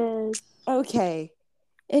 It. Okay.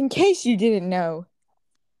 In case you didn't know,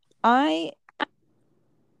 I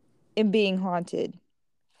am being haunted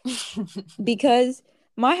because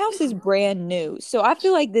my house is brand new. So I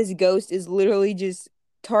feel like this ghost is literally just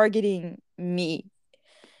targeting me.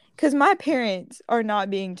 Because my parents are not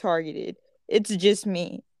being targeted. It's just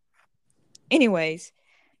me. Anyways,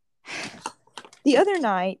 the other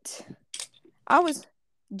night, I was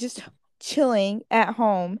just chilling at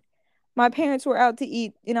home. My parents were out to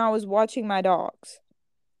eat, and I was watching my dogs.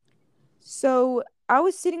 So I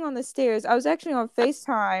was sitting on the stairs. I was actually on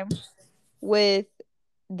FaceTime with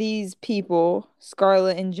these people,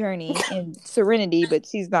 Scarlett and Jurnei, and Serenity, but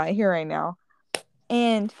she's not here right now.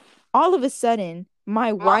 And all of a sudden, my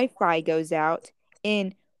Wi-Fi goes out,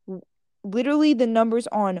 and literally the numbers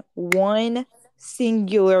on one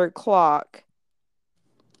singular clock,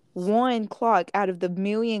 one clock out of the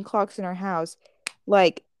million clocks in our house,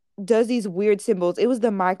 like, does these weird symbols. It was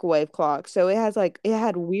the microwave clock, so it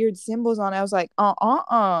had weird symbols on it. I was like,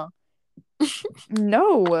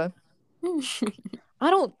 no, I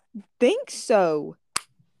don't think so.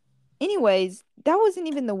 Anyways, that wasn't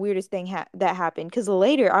even the weirdest thing that happened, because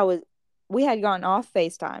later we had gotten off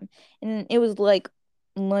FaceTime, and it was like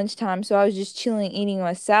lunchtime, so I was just chilling eating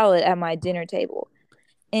my salad at my dinner table.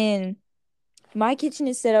 And my kitchen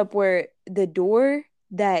is set up where the door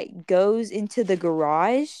that goes into the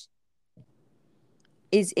garage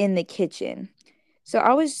is in the kitchen. So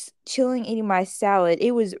I was chilling eating my salad.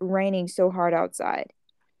 It was raining so hard outside.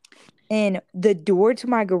 And the door to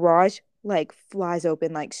my garage like flies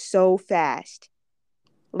open like so fast.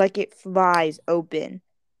 Like it flies open.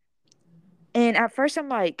 And at first I'm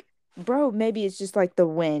like, bro, maybe it's just like the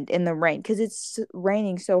wind and the rain, because it's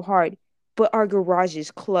raining so hard. But our garage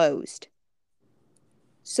is closed.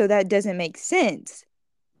 So that doesn't make sense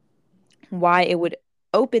why it would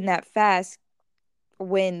open that fast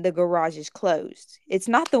when the garage is closed. It's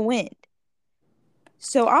not the wind.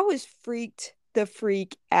 So I was freaked the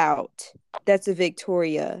freak out. That's a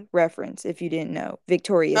Victoria reference, if you didn't know.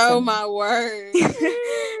 Victoria. Oh my word.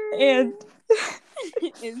 And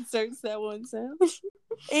inserts that one sound.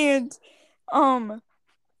 And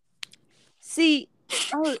see,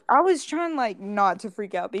 I was trying like not to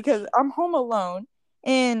freak out because I'm home alone,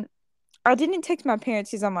 and I didn't text my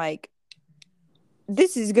parents because I'm like,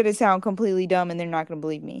 this is gonna sound completely dumb and they're not gonna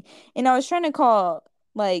believe me. And I was trying to call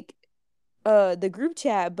like the group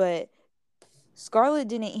chat, but Scarlett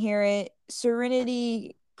didn't hear it.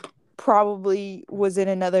 Serenity probably was in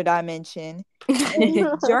another dimension. And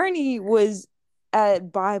Jurnei was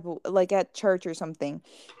at Bible, like at church or something.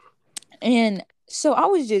 And so I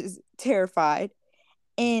was just terrified.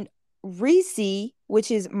 And Reese, which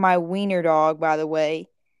is my wiener dog, by the way,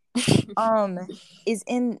 is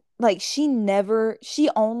in like she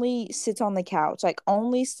only sits on the couch, like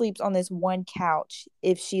only sleeps on this one couch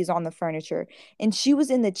if she's on the furniture. And she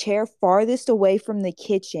was in the chair farthest away from the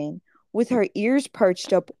kitchen with her ears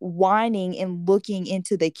perched up, whining and looking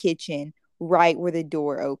into the kitchen right where the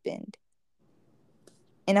door opened.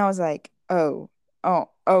 And I was like, oh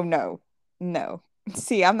no.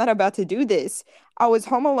 see, I'm not about to do this. I was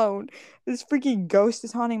home alone. This freaking ghost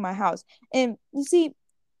is haunting my house. And you see,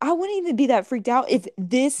 I wouldn't even be that freaked out if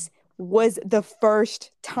this was the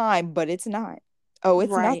first time, but it's not. Oh,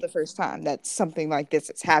 it's not the first time that something like this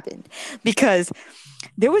has happened. Because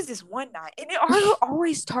there was this one night, and it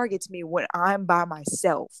always targets me when I'm by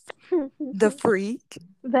myself. The freak.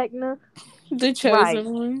 Vecna. The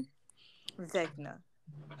chosen one. Vecna.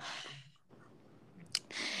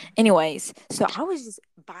 Anyways, so I was just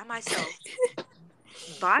by myself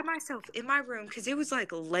in my room because it was like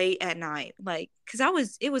late at night, like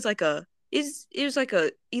because it was like a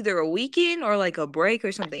either a weekend or like a break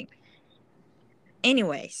or something.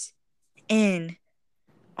 Anyways, and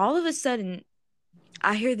all of a sudden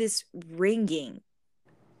I hear this ringing,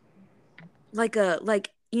 like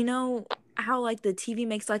you know how like the TV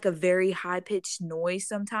makes like a very high pitched noise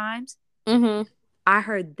sometimes. I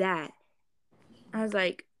heard that. I was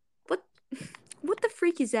like, what the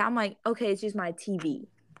freak is that? I'm like, okay, it's just my TV.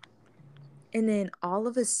 And then all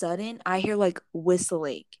of a sudden, I hear like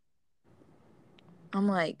whistling. I'm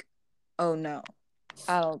like, oh no,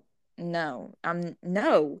 I don't know.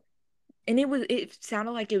 No. And it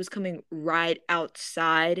sounded like it was coming right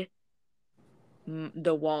outside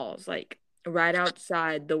the walls, like right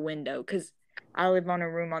outside the window. Because I live on a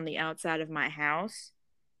room on the outside of my house.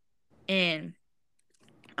 And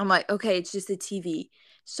I'm like, okay, it's just the TV.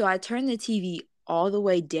 So I turn the TV all the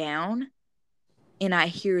way down and I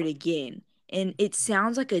hear it again. And it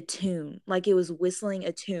sounds like a tune, like it was whistling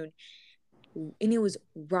a tune. And it was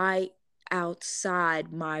right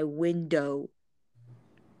outside my window.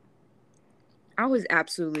 I was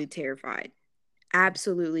absolutely terrified.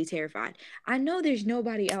 Absolutely terrified. I know there's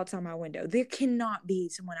nobody outside my window. There cannot be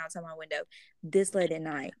someone outside my window this late at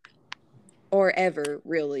night. Or ever,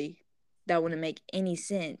 really. That wouldn't make any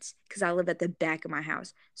sense because I live at the back of my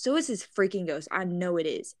house. So it's this freaking ghost. I know it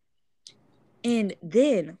is. And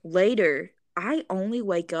then later, I only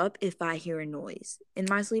wake up if I hear a noise. In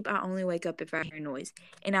my sleep, I only wake up if I hear a noise.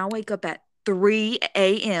 And I wake up at 3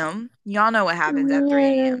 a.m. Y'all know what happens at 3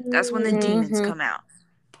 a.m. That's when the demons come out.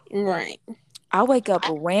 Right. I wake up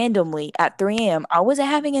randomly at 3 a.m. I wasn't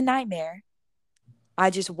having a nightmare.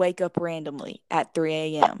 I just wake up randomly at 3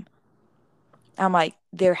 a.m. I'm like,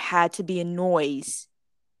 there had to be a noise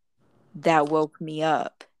that woke me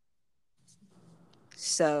up.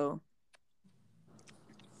 So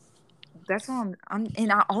that's all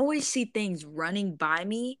and I always see things running by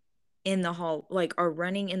me in the hall, like, or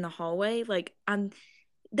running in the hallway. Like,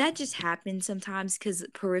 that just happens sometimes because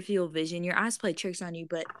peripheral vision, your eyes play tricks on you.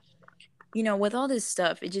 But, you know, with all this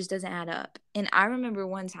stuff, it just doesn't add up. And I remember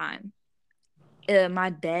one time, my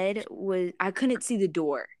bed I couldn't see the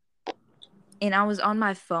door. And I was on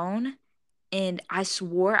my phone, and I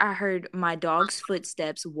swore I heard my dog's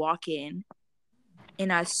footsteps walk in.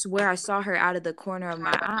 And I swear I saw her out of the corner of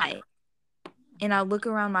my eye. And I look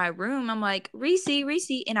around my room. I'm like, Reese.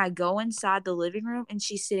 And I go inside the living room, and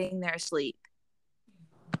she's sitting there asleep.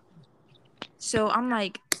 So I'm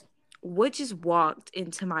like, what just walked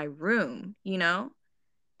into my room, you know?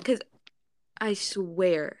 Because I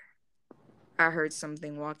swear I heard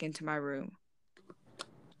something walk into my room.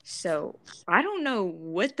 So I don't know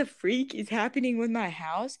what the freak is happening with my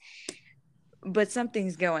house, but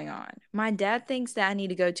something's going on. My dad thinks that I need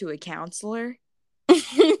to go to a counselor.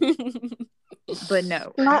 But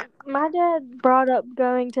no. My dad brought up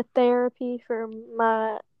going to therapy for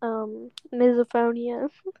my misophonia.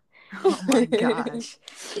 Oh my gosh.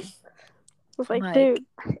 I was like, dude,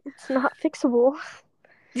 it's not fixable.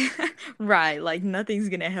 Right, like nothing's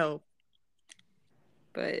gonna help.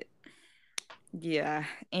 But yeah,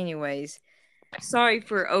 anyways, sorry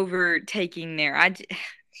for overtaking there.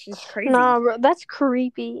 It's crazy. Nah, bro, that's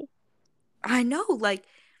creepy. I know, like,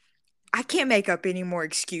 I can't make up any more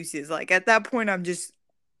excuses. Like, at that point, I'm just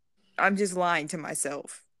lying to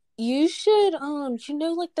myself. You should, you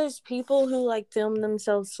know, like those people who like film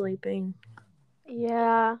themselves sleeping.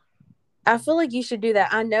 Yeah. I feel like you should do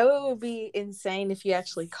that. I know it would be insane if you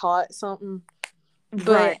actually caught something, but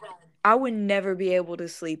right. I would never be able to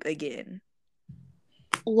sleep again.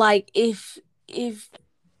 Like, if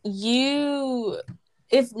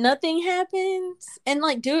nothing happens, and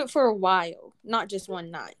like do it for a while, not just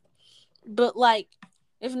one night. But like,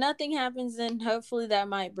 if nothing happens, then hopefully that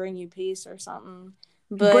might bring you peace or something.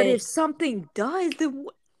 But if something does, then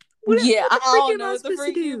I don't know what the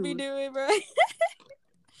freak you'd be doing, bro.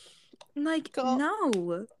 Like,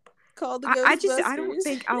 no. Call the Ghostbusters. I don't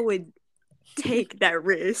think I would take that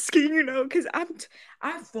risk, you know, because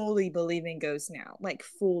I fully believe in ghosts now. Like,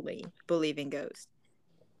 fully believe in ghosts.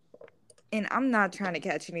 And I'm not trying to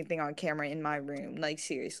catch anything on camera in my room. Like,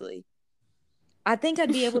 seriously. I think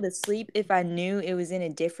I'd be able to sleep if I knew it was in a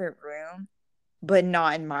different room, but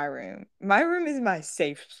not in my room. My room is my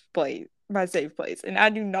safe place. My safe place. And I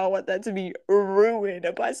do not want that to be ruined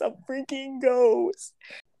by some freaking ghost.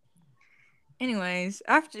 Anyways,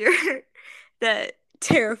 after that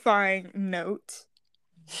terrifying note.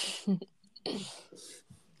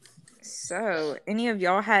 So, any of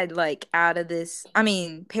y'all had like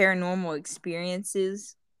paranormal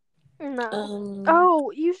experiences? No.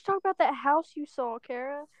 Oh, you should talk about that house you saw,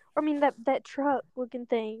 Kara. I mean that truck looking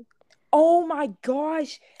thing. Oh my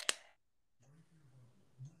gosh.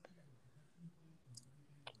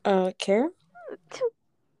 Kara?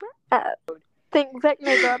 Think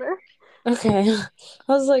Vecna got her. Okay. I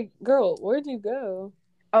was like, girl, where'd you go?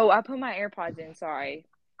 Oh, I put my AirPods in, sorry.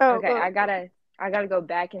 Okay, I gotta go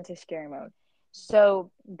back into scary mode. So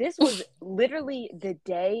this was literally the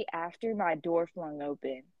day after my door flung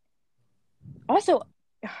open. Also,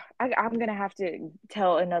 I'm gonna have to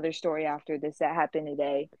tell another story after this that happened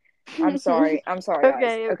today. I'm sorry. I'm sorry,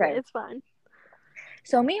 guys. Okay, it's fine.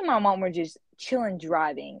 So me and my mom were just chilling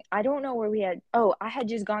driving. I don't know where we had. Oh, I had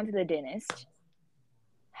just gone to the dentist.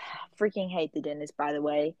 Freaking hate the dentist, by the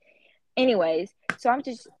way. Anyways, so I'm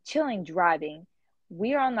just chilling driving.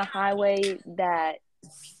 We're on the highway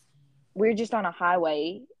we're just on a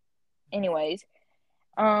highway. Anyways,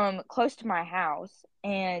 close to my house,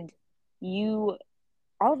 and all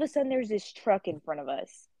of a sudden there's this truck in front of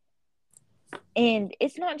us. And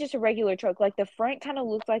it's not just a regular truck. Like the front kind of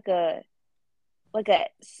looks like a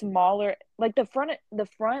smaller, like the front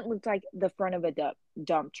looked like the front of a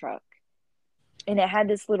dump truck. And it had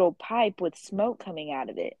this little pipe with smoke coming out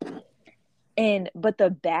of it. But the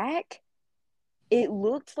back, it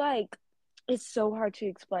looked like, it's so hard to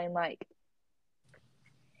explain. Like,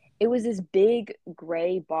 it was this big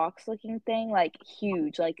gray box looking thing, like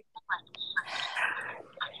huge, like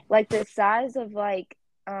the size of like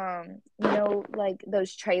like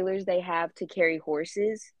those trailers they have to carry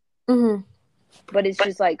horses. Mm-hmm. But it's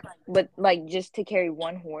just like, just to carry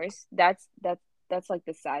one horse. That's like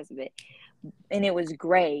the size of it. And it was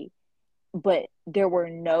gray, but there were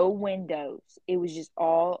no windows. It was just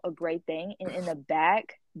all a gray thing. And in the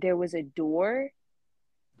back, there was a door.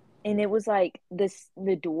 And it was like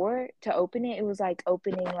the door to open it. It was like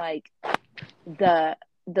opening like the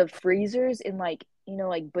freezers in like,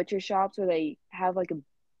 like butcher shops where they have like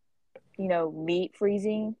meat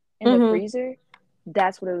freezing in the freezer.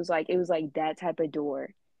 That's what it was like. It was like that type of door.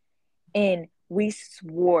 And me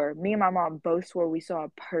and my mom both swore we saw a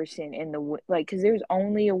person in the, because there was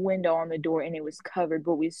only a window on the door and it was covered,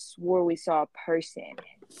 but we swore we saw a person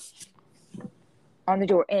on the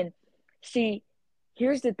door. And see,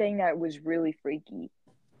 here's the thing that was really freaky.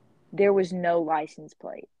 There was no license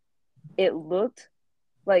plate. It looked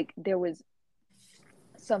like there was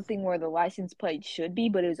something where the license plate should be,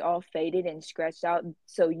 but it was all faded and scratched out,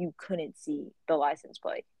 so you couldn't see the license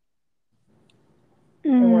plate.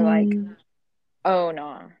 And we're like, oh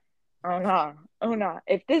no, oh no, oh no.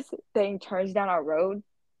 If this thing turns down our road,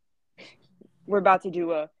 we're about to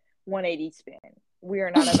do a 180 spin. We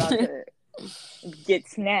are not about to get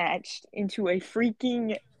snatched into a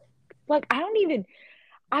freaking,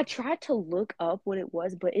 I tried to look up what it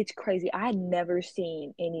was, but it's crazy. I had never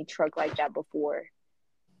seen any truck like that before.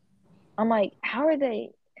 I'm like,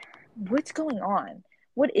 what's going on?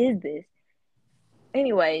 What is this?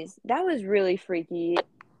 Anyways, that was really freaky.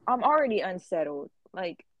 I'm already unsettled.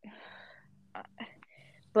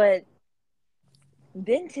 But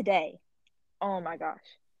then today, oh my gosh.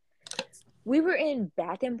 We were in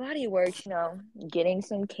Bath and Body Works, getting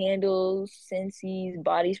some candles, Scentsies,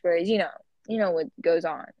 body sprays, you know what goes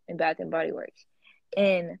on in Bath and Body Works.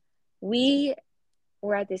 And we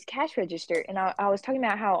were at this cash register, and I was talking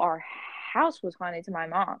about how our house was haunted to my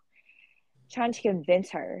mom, trying to convince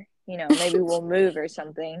her, maybe we'll move or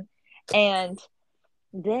something. And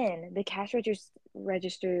then the cash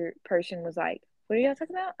register person was like, what are y'all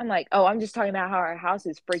talking about? I'm like, oh, I'm just talking about how our house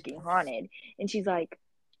is freaking haunted. And she's like,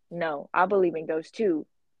 no, I believe in ghosts too,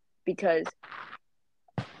 because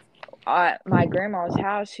my grandma's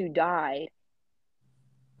house who died,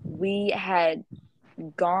 she had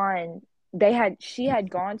gone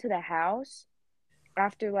to the house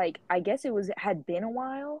after, I guess had been a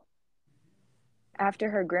while after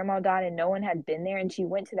her grandma died and no one had been there, and she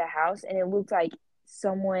went to the house and it looked like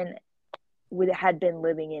someone had been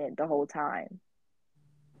living in it the whole time.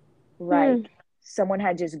 Someone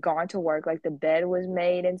had just gone to work, the bed was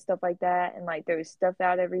made and stuff like that, and there was stuff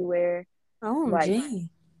out everywhere. Oh, gee.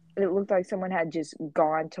 It looked like someone had just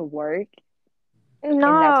gone to work.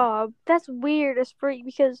 No, that's weird as freak,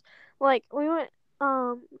 because we went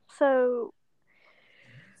so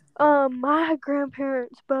My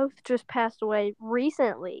grandparents both just passed away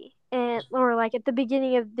recently, or like at the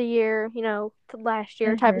beginning of the year, last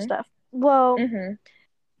year type of stuff. Well,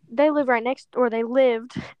 they lived right next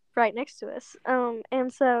to us.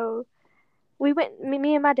 And so we went.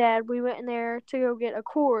 Me and my dad, we went in there to go get a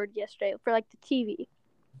cord yesterday for like the TV,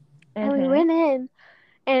 and we went in.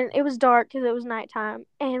 And it was dark because it was nighttime.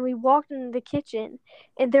 And we walked into the kitchen,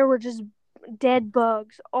 and there were just dead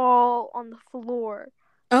bugs all on the floor.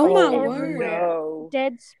 Oh like, my everywhere. No.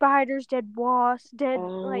 Dead spiders, dead wasps, dead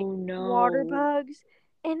no. water bugs.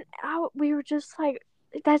 And we were just like,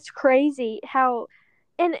 that's crazy how.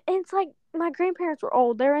 And it's like my grandparents were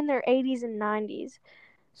old. They're in their 80s and 90s.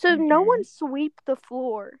 So no one swept the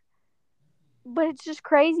floor. But it's just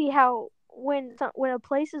crazy how when a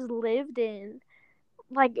place is lived in,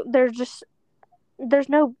 like there's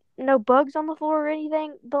no bugs on the floor or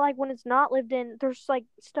anything, but like when it's not lived in, there's like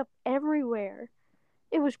stuff everywhere.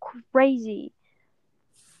 It was crazy.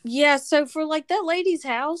 Yeah, so for like that lady's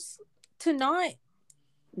house to not,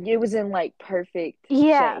 it was in like perfect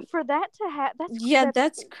shape. For that to happen,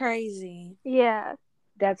 that's crazy. Yeah,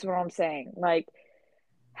 that's what I'm saying. Like,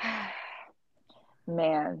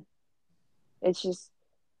 man, it's just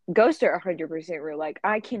ghosts are 100% real. Like,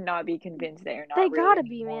 I cannot be convinced they are not. They real gotta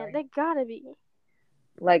anymore. be, man. They gotta be.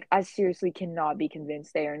 Like, I seriously cannot be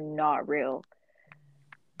convinced they are not real.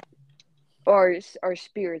 Or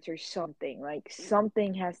spirits or something. Like,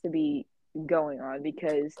 something has to be going on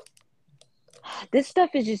because this stuff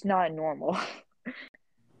is just not normal.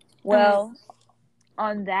 Well,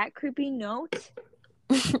 on that creepy note,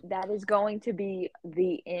 that is going to be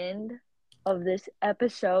the end of this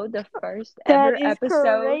episode, the first ever episode.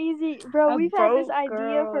 That is crazy, bro. We've had this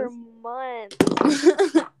idea for months.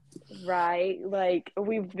 Right, like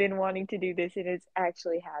we've been wanting to do this, and it's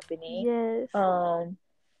actually happening. Yes.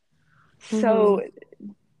 So,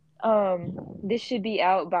 this should be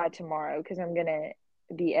out by tomorrow because I'm gonna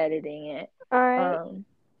be editing it. All right.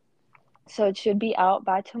 So it should be out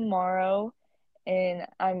by tomorrow. And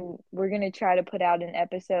we're gonna try to put out an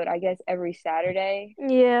episode, I guess, every Saturday.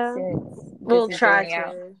 Yeah. We'll try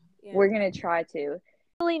to. Yeah. We're gonna try to.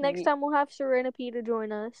 Next time we'll have Serena P to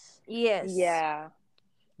join us. Yes. Yeah.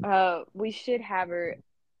 We should have her,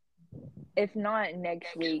 if not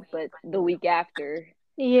next week, but the week after.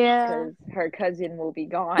 Yeah. Because her cousin will be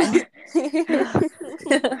gone.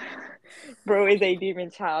 Bro is a demon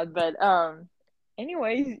child. But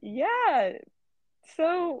anyways, yeah.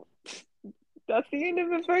 So that's the end of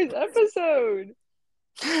the first episode.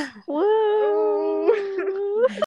 Woo!